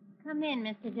 Come in,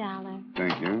 Mr. Dollar.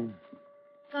 Thank you.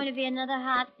 It's going to be another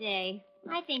hot day.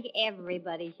 I think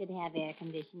everybody should have air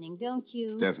conditioning, don't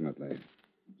you? Definitely.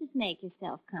 Just make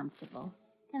yourself comfortable.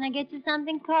 Can I get you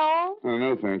something cold? Oh,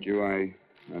 no, thank you.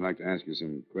 I'd like to ask you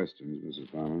some questions, Mrs.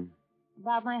 Farmer.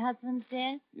 About my husband's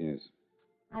death? Yes.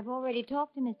 I've already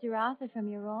talked to Mr. Arthur from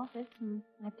your office, and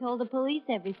I've told the police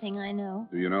everything I know.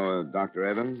 Do you know a Dr.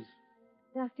 Evans?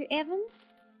 Dr. Evans?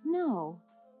 No.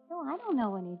 No, I don't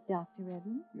know any Dr.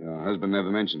 Evans. Your husband never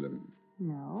mentioned him.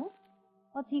 No.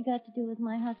 What's he got to do with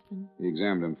my husband? He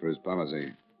examined him for his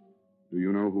policy. Do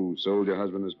you know who sold your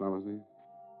husband his policy?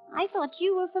 I thought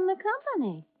you were from the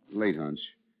company. Late hunch.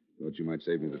 Thought you might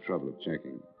save me the trouble of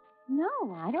checking. No,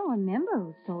 I don't remember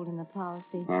who sold him the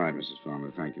policy. All right, Mrs.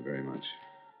 Farmer. Thank you very much.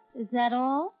 Is that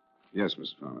all? Yes,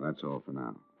 Mrs. Farmer. That's all for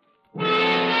now.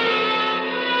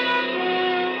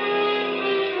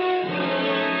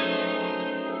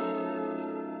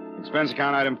 Expense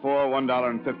account item 4,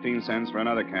 $1.15 for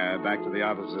another cab back to the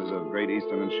offices of Great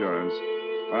Eastern Insurance,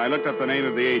 where I looked up the name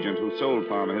of the agent who sold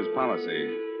Farmer his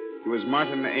policy. He was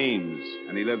Martin Ames,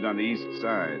 and he lived on the east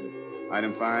side.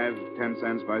 Item 5, 10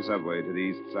 cents by subway to the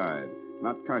east side.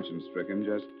 Not conscience-stricken,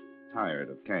 just tired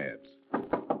of cabs.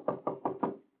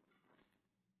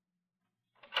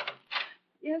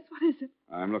 Yes, what is it?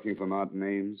 I'm looking for Martin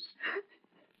Ames.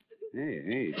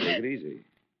 Hey, take it easy.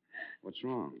 What's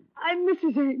wrong? I'm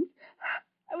Mrs. Ames.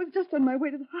 I was just on my way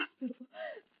to the hospital.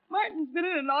 Martin's been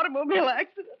in an automobile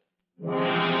accident.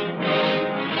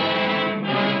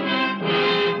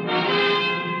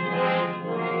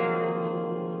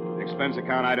 Expense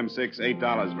account item 6,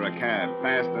 $8 for a cab.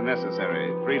 Fast and necessary.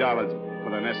 $3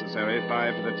 for the necessary,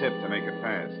 $5 for the tip to make it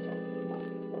fast.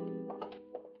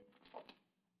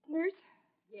 Nurse?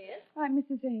 Yes? I'm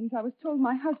Mrs. Ames. I was told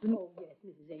my husband... Oh, yes,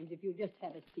 Mrs. Ames, if you'll just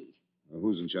have a seat.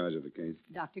 Who's in charge of the case?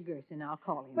 Dr. Gerson, I'll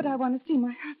call him. But I want to see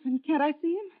my husband. Can't I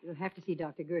see him? You'll have to see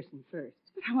Dr. Gerson first.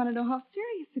 But I want to know how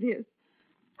serious it is.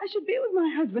 I should be with my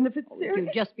husband if it's serious. If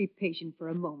you'll just be patient for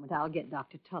a moment, I'll get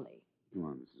Dr. Tully. Come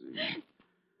on, Mrs. Ames.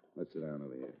 Let's sit down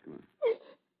over here. Come on.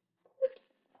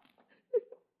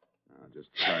 Now,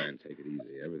 just try and take it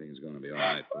easy. Everything's going to be all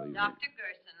right, believe me. Dr.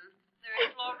 Gerson,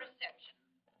 third floor reception.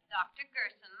 Dr.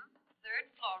 Gerson, third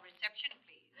floor reception,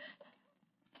 please.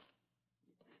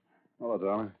 Hello,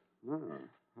 Dollar. Oh,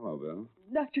 hello, Bill.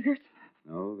 Dr. Gerson.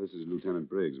 No, this is Lieutenant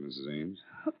Briggs, Mrs. Ames.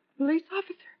 Police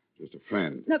officer. Just a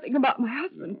friend. Nothing about my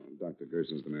husband. No, Dr.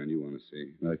 Gerson's the man you want to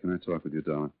see. Can I talk with you,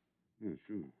 darling? Yeah,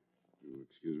 sure. You'll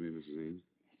excuse me, Mrs. Ames?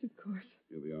 Yes, of course.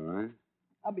 You'll be all right?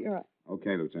 I'll be all right.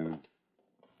 Okay, Lieutenant.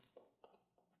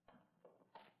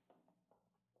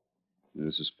 Yeah,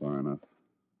 this is far enough.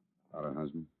 About her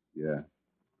husband? Yeah.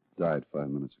 Died 5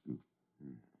 minutes ago.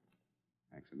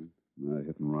 Accident?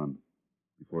 Hit and run.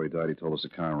 Before he died, he told us a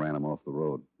car ran him off the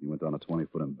road. He went down a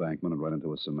 20-foot embankment and right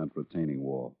into a cement retaining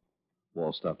wall.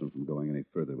 Wall stopped him from going any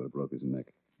further, but it broke his neck.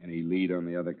 Any lead on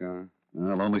the other car?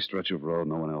 Lonely stretch of road.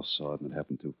 No one else saw it, and it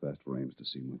happened too fast for Ames to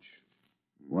see much.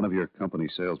 One of your company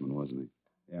salesmen, wasn't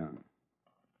he? Yeah.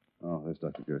 Oh, there's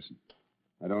Dr. Gerson.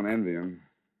 I don't envy him.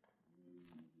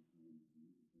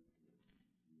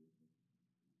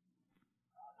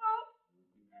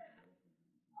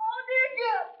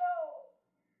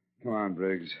 Come on,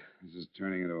 Briggs. This is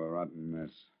turning into a rotten mess.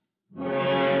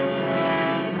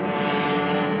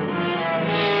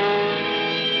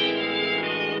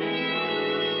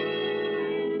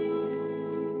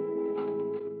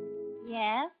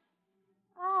 Yes?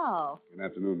 Oh, Good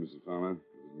afternoon, Mrs. Farmer. This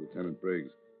is Lieutenant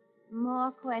Briggs.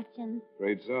 more questions?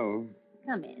 Afraid so.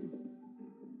 Come in.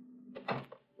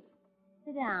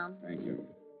 Sit down. Thank you.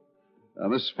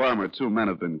 Mrs. Farmer, 2 men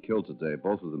have been killed today.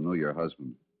 Both of them knew your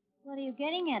husband. What are you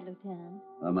getting at, Lieutenant?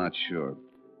 I'm not sure.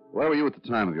 Where were you at the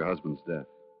time of your husband's death?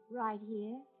 Right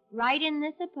here. Right in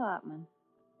this apartment.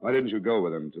 Why didn't you go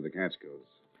with him to the Catskills?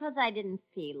 Because I didn't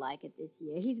feel like it this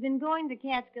year. He's been going to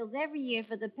Catskills every year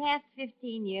for the past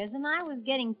 15 years, and I was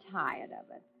getting tired of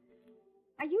it.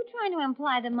 Are you trying to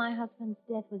imply that my husband's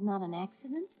death was not an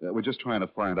accident? We're just trying to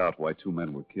find out why 2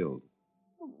 men were killed.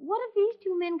 What have these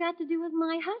 2 men got to do with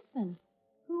my husband?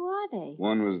 Who are they?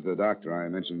 One was the doctor I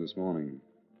mentioned this morning.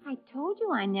 I told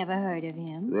you I never heard of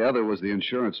him. The other was the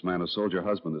insurance man who sold your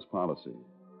husband his policy.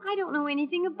 I don't know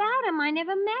anything about him. I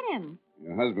never met him.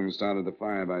 Your husband started the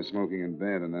fire by smoking in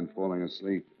bed and then falling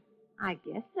asleep. I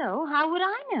guess so. How would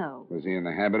I know? Was he in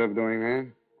the habit of doing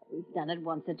that? We've done it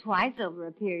once or twice over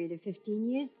a period of 15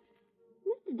 years.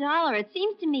 Mr. Dollar, it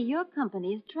seems to me your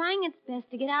company is trying its best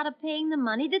to get out of paying the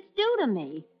money that's due to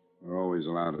me. We're always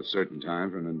allowed a certain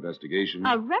time for an investigation.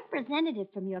 A representative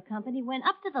from your company went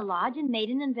up to the lodge and made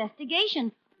an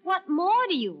investigation. What more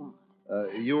do you want?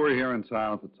 You were here in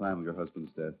town at the time of your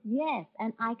husband's death. Yes,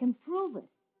 and I can prove it.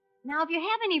 Now, if you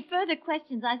have any further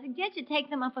questions, I suggest you take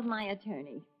them up with my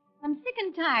attorney. I'm sick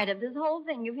and tired of this whole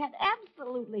thing. You've had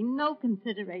absolutely no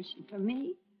consideration for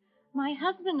me. My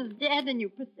husband is dead, and you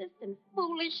persist in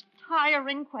foolish,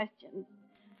 tiring questions.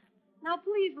 Now,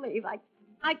 please leave.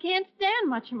 I can't stand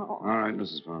much more. All right,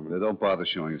 Mrs. Farmer. Don't bother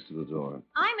showing us to the door.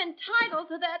 I'm entitled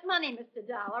to that money, Mr.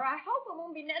 Dollar. I hope it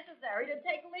won't be necessary to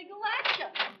take legal action.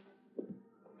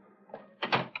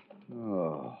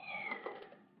 Oh.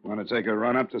 Want to take a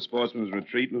run up to Sportsman's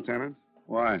Retreat, Lieutenant?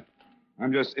 Why?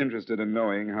 I'm just interested in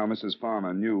knowing how Mrs.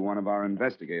 Farmer knew one of our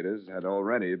investigators had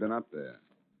already been up there.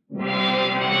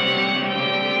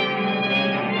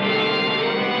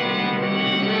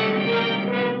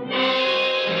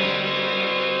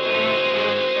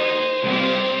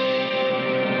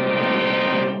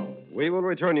 We will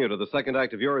return you to the second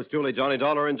act of yours truly, Johnny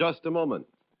Dollar, in just a moment.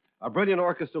 A brilliant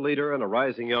orchestra leader and a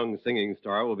rising young singing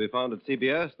star will be found at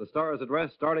CBS, the Star's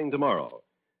Address, starting tomorrow.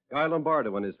 Guy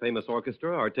Lombardo and his famous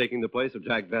orchestra are taking the place of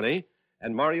Jack Benny,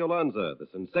 and Mario Lanza, the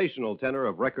sensational tenor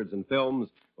of records and films,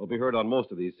 will be heard on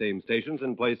most of these same stations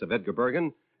in place of Edgar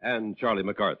Bergen and Charlie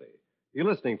McCarthy. Be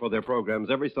listening for their programs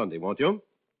every Sunday, won't you?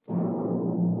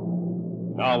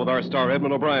 Now, with our star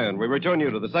Edmund O'Brien, we return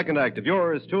you to the second act of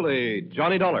yours truly,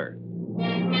 Johnny Dollar.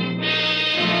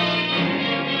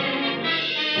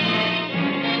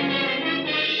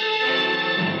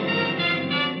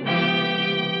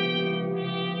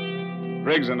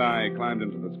 Briggs and I climbed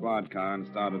into the squad car and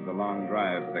started the long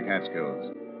drive for the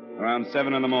Catskills. Around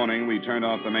 7 in the morning, we turned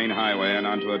off the main highway and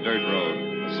onto a dirt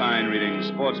road. A sign reading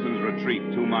Sportsman's Retreat,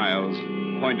 2 miles,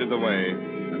 pointed the way,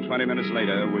 and 20 minutes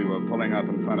later, we were pulling up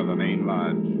in front of the main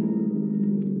lodge.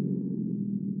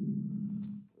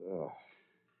 Oh.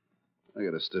 I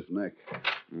got a stiff neck.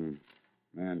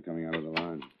 Man coming out of the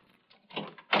lodge.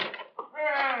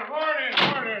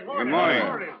 Morning. Good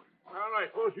morning. Well, I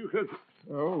suppose you could...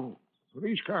 Oh,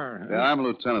 police car, huh? Yeah, I'm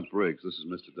Lieutenant Briggs. This is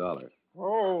Mr. Dollar.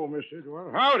 Oh, Mr. Well,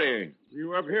 howdy.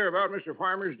 You up here about Mr.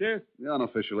 Farmer's death? Yeah,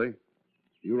 unofficially.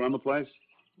 You run the place?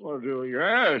 Well,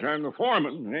 yes, I'm the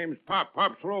foreman. Name's Pop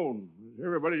Sloan.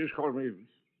 Everybody just calls me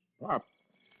Pop.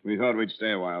 We thought we'd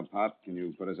stay a while, Pop. Can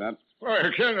you put us out? Why,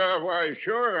 why,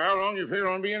 sure. How long you feel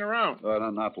on being around?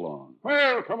 Not long.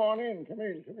 Well, come on in. Come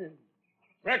in.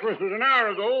 Breakfast was an hour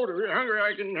ago. If you're hungry,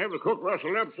 I can have the cook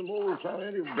rustle up some old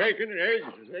any bacon and eggs.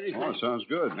 Anything. Oh, sounds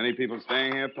good. Many people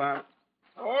staying here, Pop?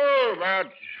 Oh,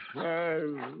 about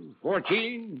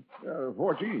 14.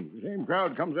 14. The same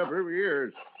crowd comes up every year.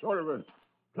 It's sort of a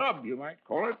club, you might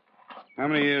call it. How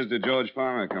many years did George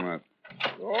Farmer come up?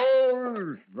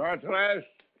 Oh, about the last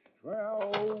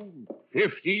 12,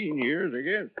 15 years, I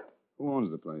guess. Who owns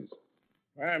the place?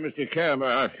 Mr.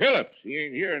 Phillips. He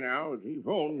ain't here now. He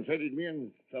phoned and said he'd be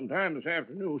in sometime this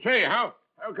afternoon. Say, how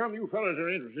come you fellas are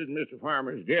interested in Mr.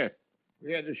 Farmer's death?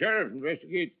 We had the sheriff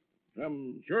investigate.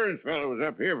 Some insurance fellow was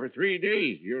up here for 3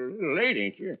 days. You're a little late,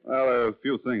 ain't you? Well, there are a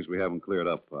few things we haven't cleared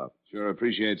up, Pop. Sure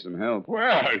appreciate some help.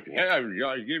 Well, yeah,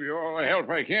 I'll give you all the help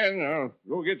I can. I'll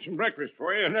go get some breakfast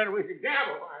for you, and then we can gab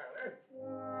a while,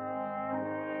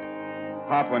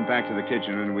 Pop went back to the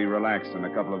kitchen, and we relaxed in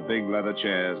a couple of big leather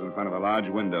chairs in front of a large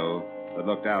window that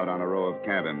looked out on a row of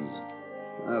cabins.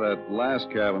 That last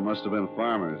cabin must have been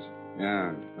Farmer's.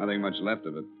 Yeah, nothing much left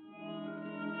of it.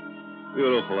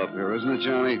 Beautiful up here, isn't it,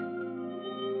 Johnny?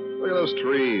 Look at those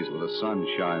trees with the sun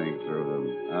shining through them.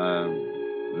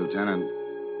 Lieutenant.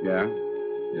 Yeah?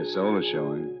 Your soul is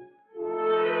showing.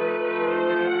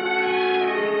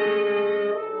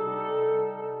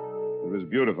 It was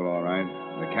beautiful, all right.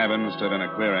 The cabin stood in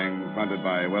a clearing, fronted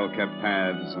by well-kept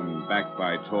paths and backed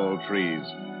by tall trees.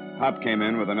 Pop came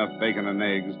in with enough bacon and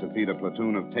eggs to feed a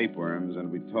platoon of tapeworms,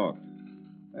 and we talked.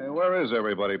 Hey, where is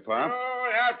everybody, Pop?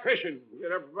 Oh, out fishing. We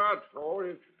get up about 4.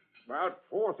 It's about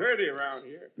 4:30 around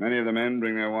here. Many of the men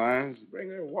bring their wives? Bring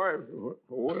their wives.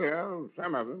 Well,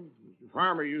 some of them. Mr.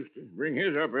 Farmer used to bring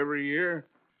his up every year.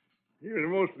 She was the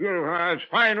most beautiful,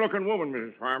 fine-looking woman,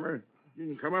 Mrs. Farmer. She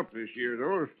didn't come up this year,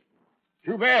 though. It's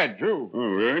too bad, too.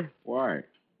 Oh, really? Why?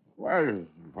 Well,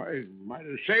 I might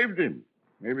have saved him.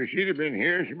 Maybe she'd have been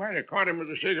here. She might have caught him with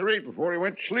a cigarette before he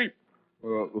went to sleep.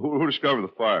 Well, who discovered the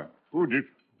fire? Who did?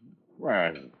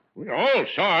 Well, we all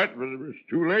saw it, but it was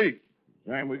too late.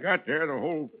 The time we got there, the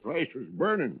whole place was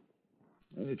burning.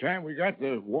 By the time we got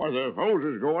the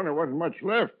hoses going, there wasn't much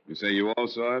left. You say you all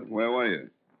saw it? Where were you?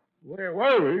 Where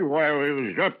were we? Why, we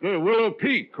was up the Willow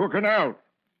Peak cooking out.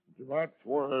 It's about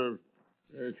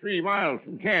 3 miles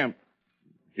from camp.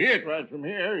 See it right from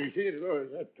here. You see it,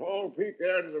 there's that tall peak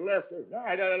there to the left. To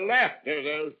the left, there's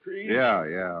those trees.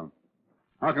 Yeah.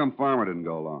 How come Farmer didn't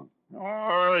go along?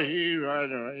 Oh, he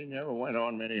never went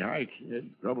on many hikes. He had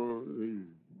trouble with his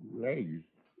legs.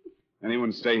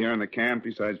 Anyone stay here in the camp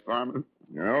besides Farmer?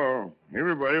 No.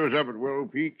 Everybody was up at Willow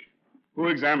Peak. Who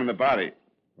examined the body?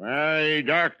 Why,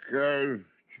 Doc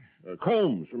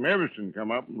Combs from Evanston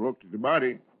come up and looked at the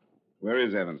body. Where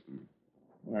is Evanston?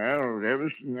 Well,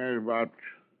 Evanston, they're about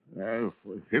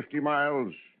 50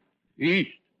 miles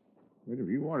east. But if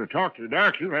you want to talk to the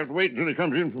doc, you'll have to wait until he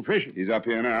comes in from fishing. He's up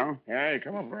here now? Yeah, he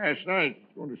come up last night.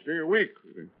 He's going to stay a week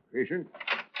with the fishing.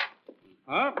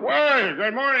 Huh? Well,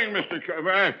 good morning, Mr.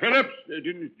 Phillips.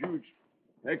 Didn't you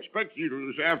expect you till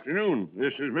this afternoon?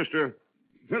 This is Mr.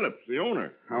 Phillips, the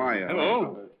owner. How are you?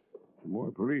 Hello. Some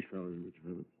more police fellows, Mr.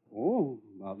 Phillips. Oh,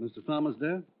 about Mr. Farmer's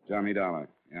death? Johnny Dollar.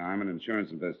 Yeah, I'm an insurance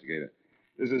investigator.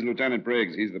 This is Lieutenant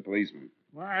Briggs. He's the policeman.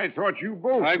 Well, I thought you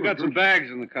both... I've got some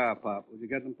bags in the car, Pop. Would you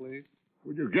get them, please?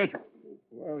 Would you get them?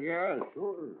 Well, yeah,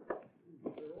 sure.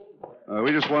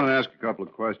 We just want to ask a couple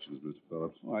of questions, Mr.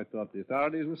 Phillips. Oh, I thought the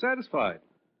authorities were satisfied.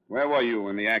 Where were you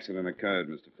when the accident occurred,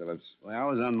 Mr. Phillips? Well, I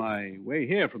was on my way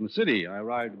here from the city. I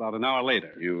arrived about an hour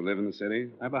later. You live in the city?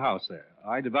 I have a house there.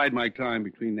 I divide my time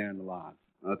between there and the lodge.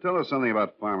 Now, tell us something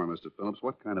about Farmer, Mr. Phillips.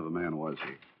 What kind of a man was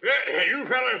he? You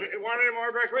fellas want any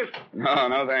more breakfast?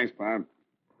 No, thanks, Pop.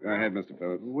 Go ahead, Mr.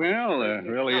 Phillips. Well, there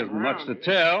really isn't much to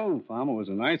tell. Farmer was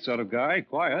a nice sort of guy,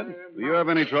 quiet. Do you have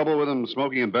any trouble with him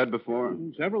smoking in bed before?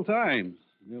 Several times.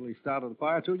 Nearly started a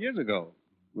fire 2 years ago.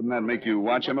 Wouldn't that make you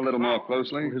watch him a little more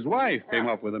closely? His wife came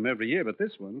up with him every year, but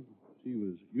this one, she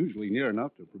was usually near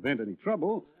enough to prevent any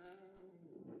trouble.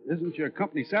 Isn't your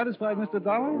company satisfied, Mr.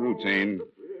 Dollar? Routine.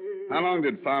 How long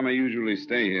did Farmer usually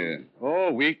stay here? Oh,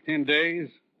 a week, 10 days.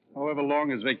 However long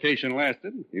his vacation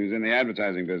lasted. He was in the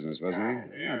advertising business, wasn't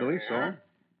he? Yeah, I believe so.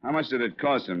 How much did it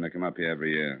cost him to come up here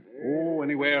every year? Oh,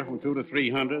 anywhere from $200 to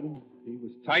 $300. He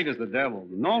was tight as the devil,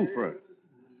 known for it.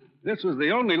 This was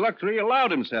the only luxury he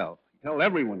allowed himself. He'd tell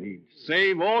everyone he'd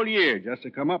save all year just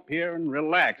to come up here and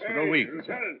relax for a week.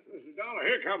 Lieutenant, Mr. Dollar,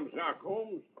 here comes Doc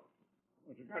Holmes.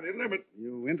 What's it got in limit?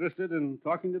 You interested in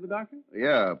talking to the doctor?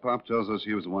 Yeah, Pop tells us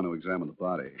he was the one who examined the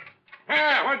body.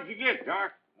 Ah, what did you get,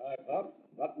 Doc? Hi, Pop.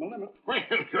 Got my limit. Well,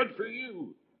 good for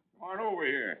you. Come on over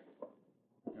here.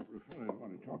 Couple of fellas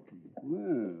want to talk to you.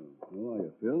 Well, how are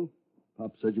you, Phil?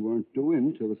 Pop said you weren't due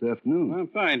in till this afternoon. I'm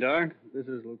fine, Doc. This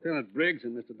is Lieutenant Briggs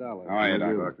and Mr. Dollar. How are you,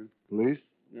 Doctor? Police?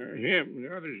 Him. The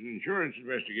other's an insurance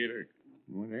investigator.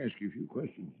 I want to ask you a few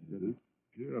questions.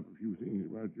 Clear up a few things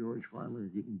about George Farmer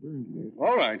getting burned to death.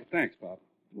 All right. Thanks, Pop.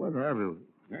 What happened?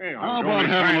 Hey, How about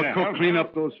having a cook clean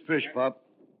up those fish, Pop?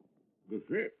 The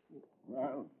fish?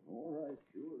 Well, all right,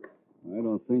 sure. I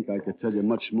don't think I could tell you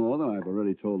much more than I've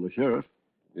already told the sheriff.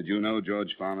 Did you know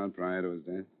George Farmer prior to his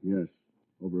death? Yes.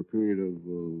 Over a period of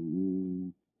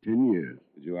 10 years.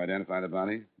 Did you identify the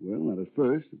body? Well, not at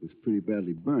first. It was pretty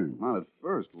badly burned. Not at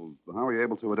first. Well, how were you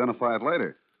able to identify it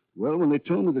later? Well, when they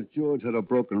told me that George had a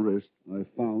broken wrist, I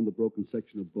found the broken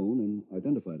section of bone and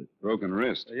identified it. Broken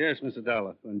wrist? Yes, Mr.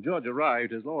 Dollar. When George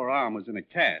arrived, his lower arm was in a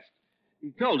cast.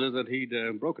 He told us that he'd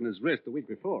broken his wrist the week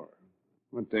before.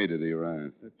 What day did he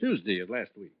arrive? Tuesday of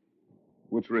last week.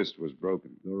 Which wrist was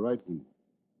broken? The right one.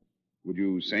 Would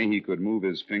you say he could move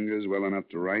his fingers well enough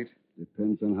to write?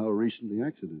 Depends on how recent the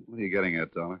accident. What are you getting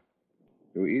at, Dollar?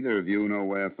 Do either of you know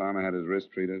where Farmer had his wrist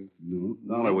treated? No.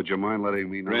 Dollar, would you mind letting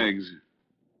me know? Briggs,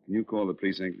 can you call the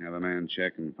precinct and have a man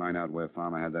check and find out where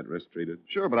Farmer had that wrist treated?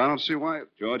 Sure, but I don't see why.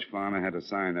 George Farmer had to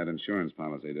sign that insurance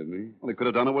policy, didn't he? Well, he could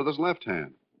have done it with his left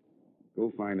hand.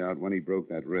 Go find out when he broke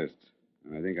that wrist.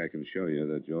 And I think I can show you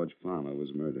that George Farmer was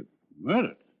murdered.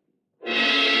 Murdered?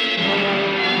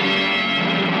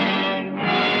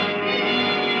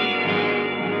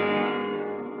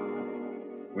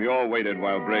 We all waited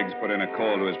while Briggs put in a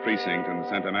call to his precinct and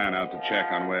sent a man out to check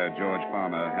on where George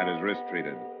Farmer had his wrist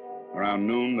treated. Around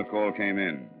noon, the call came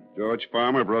in. George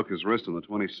Farmer broke his wrist on the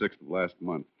 26th of last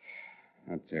month.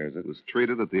 That tears it. Was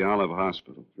treated at the Olive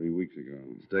Hospital. 3 weeks ago.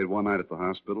 Stayed one night at the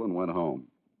hospital and went home.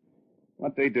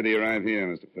 What date did he arrive here,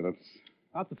 Mr. Phillips?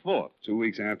 About the 4th. 2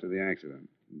 weeks after the accident.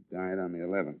 He died on the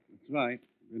 11th. That's right.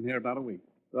 Been here about a week.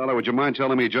 Dollar, would you mind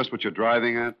telling me just what you're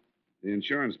driving at? The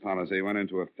insurance policy went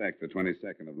into effect the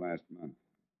 22nd of last month.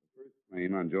 The first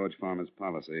claim on George Farmer's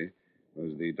policy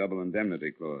was the double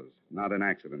indemnity clause, not an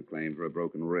accident claim for a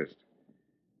broken wrist.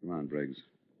 Come on, Briggs.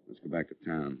 Let's go back to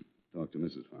town. Talk to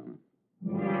Mrs. Farmer.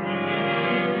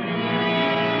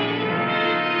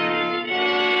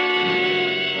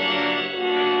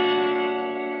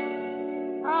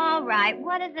 All right,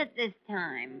 what is it this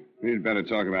time? We'd better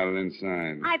talk about it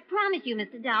inside. I promise you,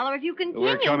 Mr. Dollar, if you continue...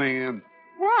 We're coming in.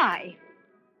 Why?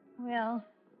 Well,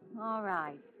 all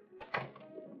right.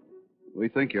 We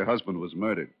think your husband was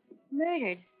murdered.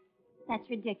 Murdered? That's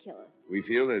ridiculous. We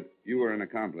feel that you were an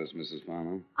accomplice, Mrs.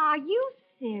 Farmer. Are you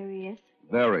serious?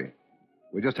 Very.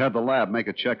 We just had the lab make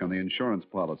a check on the insurance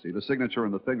policy. The signature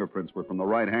and the fingerprints were from the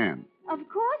right hand. Of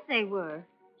course they were.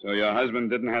 So your husband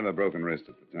didn't have a broken wrist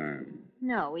at the time?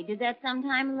 No, we did that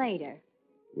sometime later.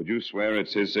 Would you swear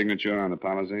it's his signature on the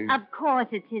policy? Of course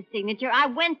it's his signature. I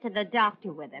went to the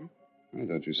doctor with him. I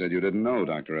thought you said you didn't know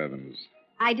Dr. Evans.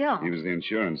 I don't. He was the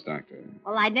insurance doctor.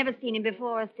 Well, I'd never seen him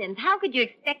before or since. How could you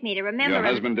expect me to remember Your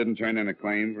him? husband didn't turn in a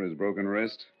claim for his broken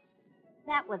wrist?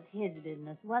 That was his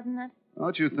business, wasn't it?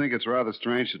 Don't you think it's rather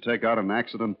strange to take out an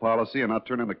accident policy and not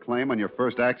turn in a claim on your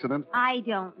first accident? I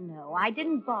don't know. I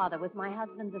didn't bother with my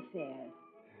husband's affairs.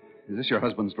 Is this your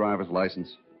husband's driver's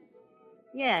license?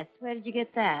 Yes. Where did you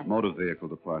get that? Motor Vehicle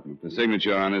Department. The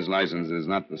signature on his license is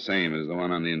not the same as the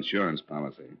one on the insurance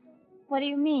policy. What do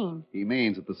you mean? He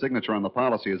means that the signature on the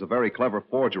policy is a very clever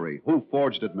forgery. Who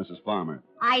forged it, Mrs. Farmer?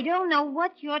 I don't know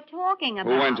what you're talking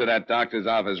about. Who went to that doctor's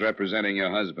office representing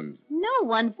your husband? No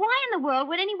one. Why in the world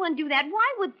would anyone do that?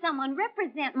 Why would someone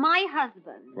represent my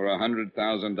husband? For a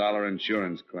 $100,000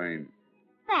 insurance claim.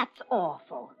 That's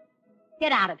awful.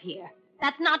 Get out of here.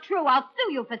 That's not true. I'll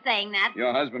sue you for saying that.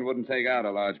 Your husband wouldn't take out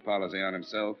a large policy on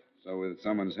himself, so with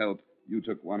someone's help, you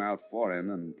took one out for him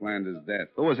and planned his death.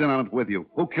 Who was in on it with you?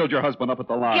 Who killed your husband up at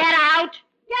the lodge? Get out!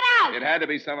 Get out! It had to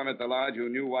be someone at the lodge who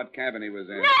knew what cabin he was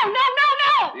in. No!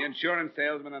 The insurance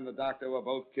salesman and the doctor were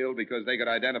both killed because they could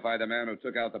identify the man who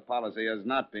took out the policy as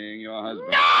not being your husband.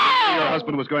 No! Your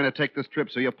husband was going to take this trip,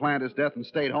 so you planned his death and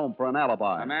stayed home for an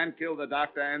alibi. A man killed the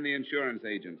doctor and the insurance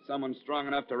agent. Someone strong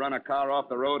enough to run a car off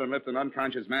the road and lift an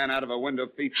unconscious man out of a window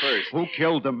feet first. Who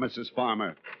killed him, Mrs.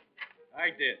 Farmer? I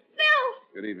did.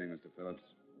 Phil! Good evening, Mr. Phillips.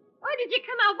 Why did you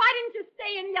come out? Why didn't you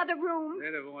stay in the other room?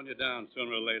 They'd have worn you down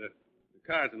sooner or later.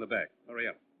 The car's in the back. Hurry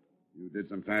up. You did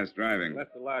some fast driving.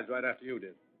 Left the lodge right after you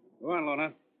did. Go on,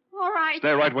 Lorna. All right.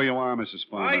 Stay right where you are, Mrs.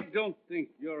 Farmer. I don't think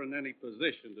you're in any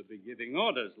position to be giving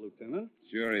orders, Lieutenant.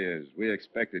 Sure he is. We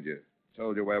expected you.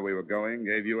 Told you where we were going,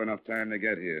 gave you enough time to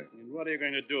get here. And what are you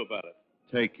going to do about it?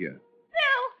 Take you.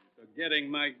 Phil! Forgetting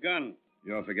my gun.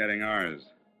 You're forgetting ours.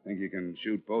 Think you can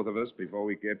shoot both of us before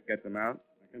we get them out?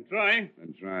 I can try.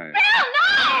 Then try. Phil,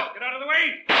 no! Get out of the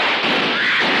way!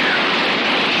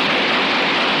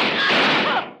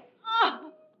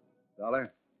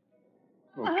 Dollar?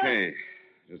 Okay.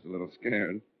 Just a little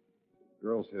scared.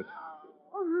 Girl's hit.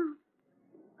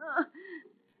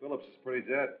 Phillips is pretty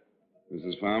dead.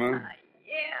 Mrs. Farmer?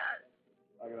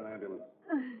 Yeah. I got an ambulance.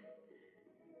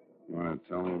 You want to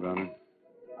tell me about it?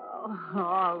 Oh,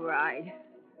 all right.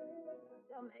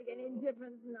 Don't make any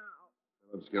difference now.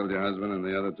 Phillips killed your husband and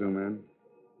the other two men?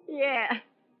 Yeah.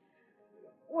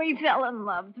 We fell in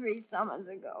love 3 summers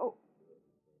ago.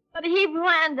 But he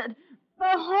planned it.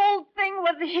 The whole thing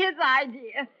was his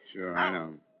idea. Sure, I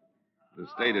know. The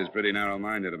state is pretty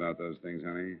narrow-minded about those things,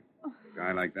 honey. A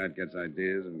guy like that gets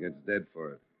ideas and gets dead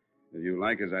for it. If you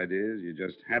like his ideas, you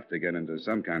just have to get into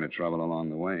some kind of trouble along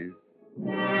the way.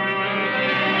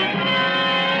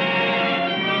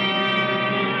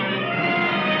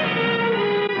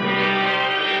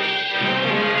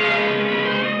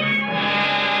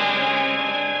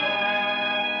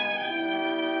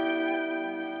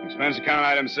 Expense account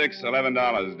item 6,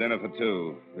 $11. Dinner for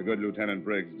 2. The good Lieutenant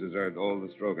Briggs deserved all the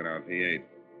stroking out he ate.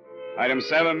 Item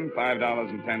 7,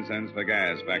 $5.10 for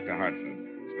gas back to Hartford.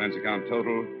 Expense account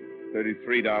total,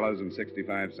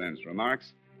 $33.65.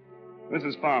 Remarks?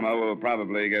 Mrs. Farmer will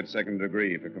probably get second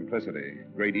degree for complicity.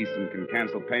 Great Eastern can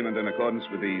cancel payment in accordance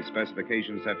with the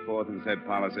specifications set forth in said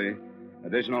policy.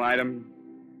 Additional item,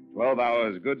 12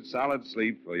 hours good solid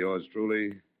sleep for yours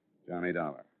truly, Johnny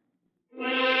Dollar.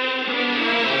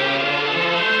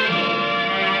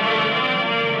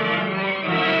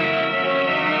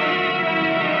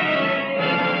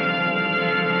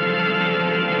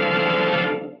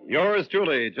 Yours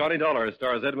truly, Johnny Dollar,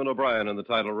 stars Edmund O'Brien in the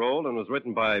title role and was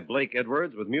written by Blake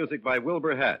Edwards with music by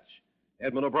Wilbur Hatch.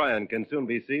 Edmund O'Brien can soon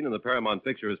be seen in the Paramount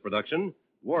Pictures production,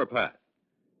 Warpath.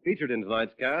 Featured in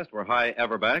tonight's cast were Hy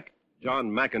Averback,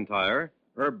 John McIntyre,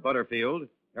 Herb Butterfield,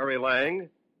 Harry Lang,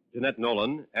 Jeanette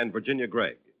Nolan, and Virginia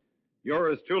Gregg.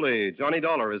 Yours truly, Johnny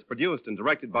Dollar, is produced and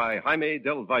directed by Jaime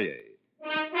Del Valle.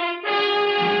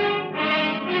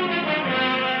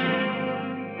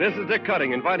 This is Dick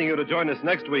Cutting inviting you to join us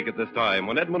next week at this time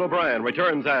when Edmund O'Brien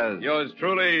returns as... Yours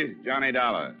truly, Johnny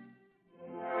Dollar.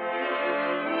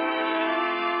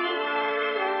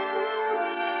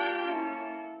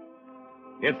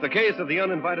 It's the case of the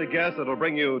uninvited guest that'll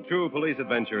bring you true police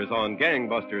adventures on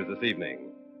Gangbusters this evening.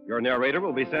 Your narrator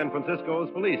will be San Francisco's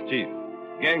police chief.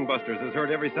 Gangbusters is heard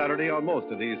every Saturday on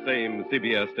most of these same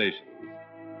CBS stations.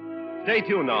 Stay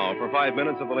tuned now for 5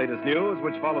 minutes of the latest news,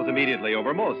 which follows immediately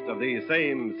over most of these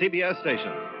same CBS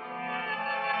stations.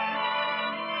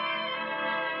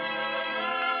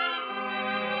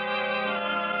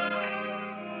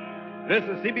 This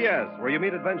is CBS, where you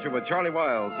meet adventure with Charlie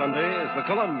Wilde. Sunday is the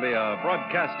Columbia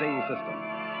Broadcasting System.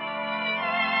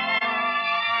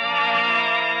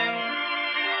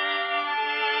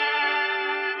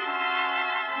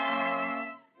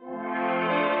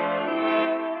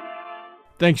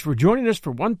 Thanks for joining us for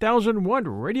 1001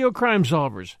 Radio Crime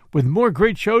Solvers, with more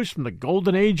great shows from the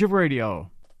golden age of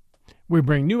radio. We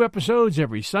bring new episodes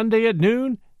every Sunday at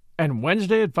noon and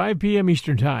Wednesday at 5 p.m.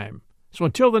 Eastern Time. So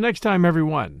until the next time,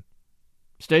 everyone,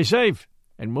 stay safe,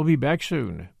 and we'll be back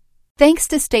soon. Thanks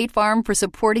to State Farm for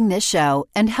supporting this show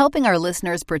and helping our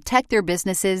listeners protect their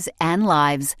businesses and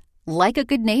lives. Like a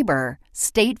good neighbor,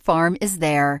 State Farm is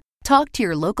there. Talk to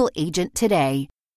your local agent today.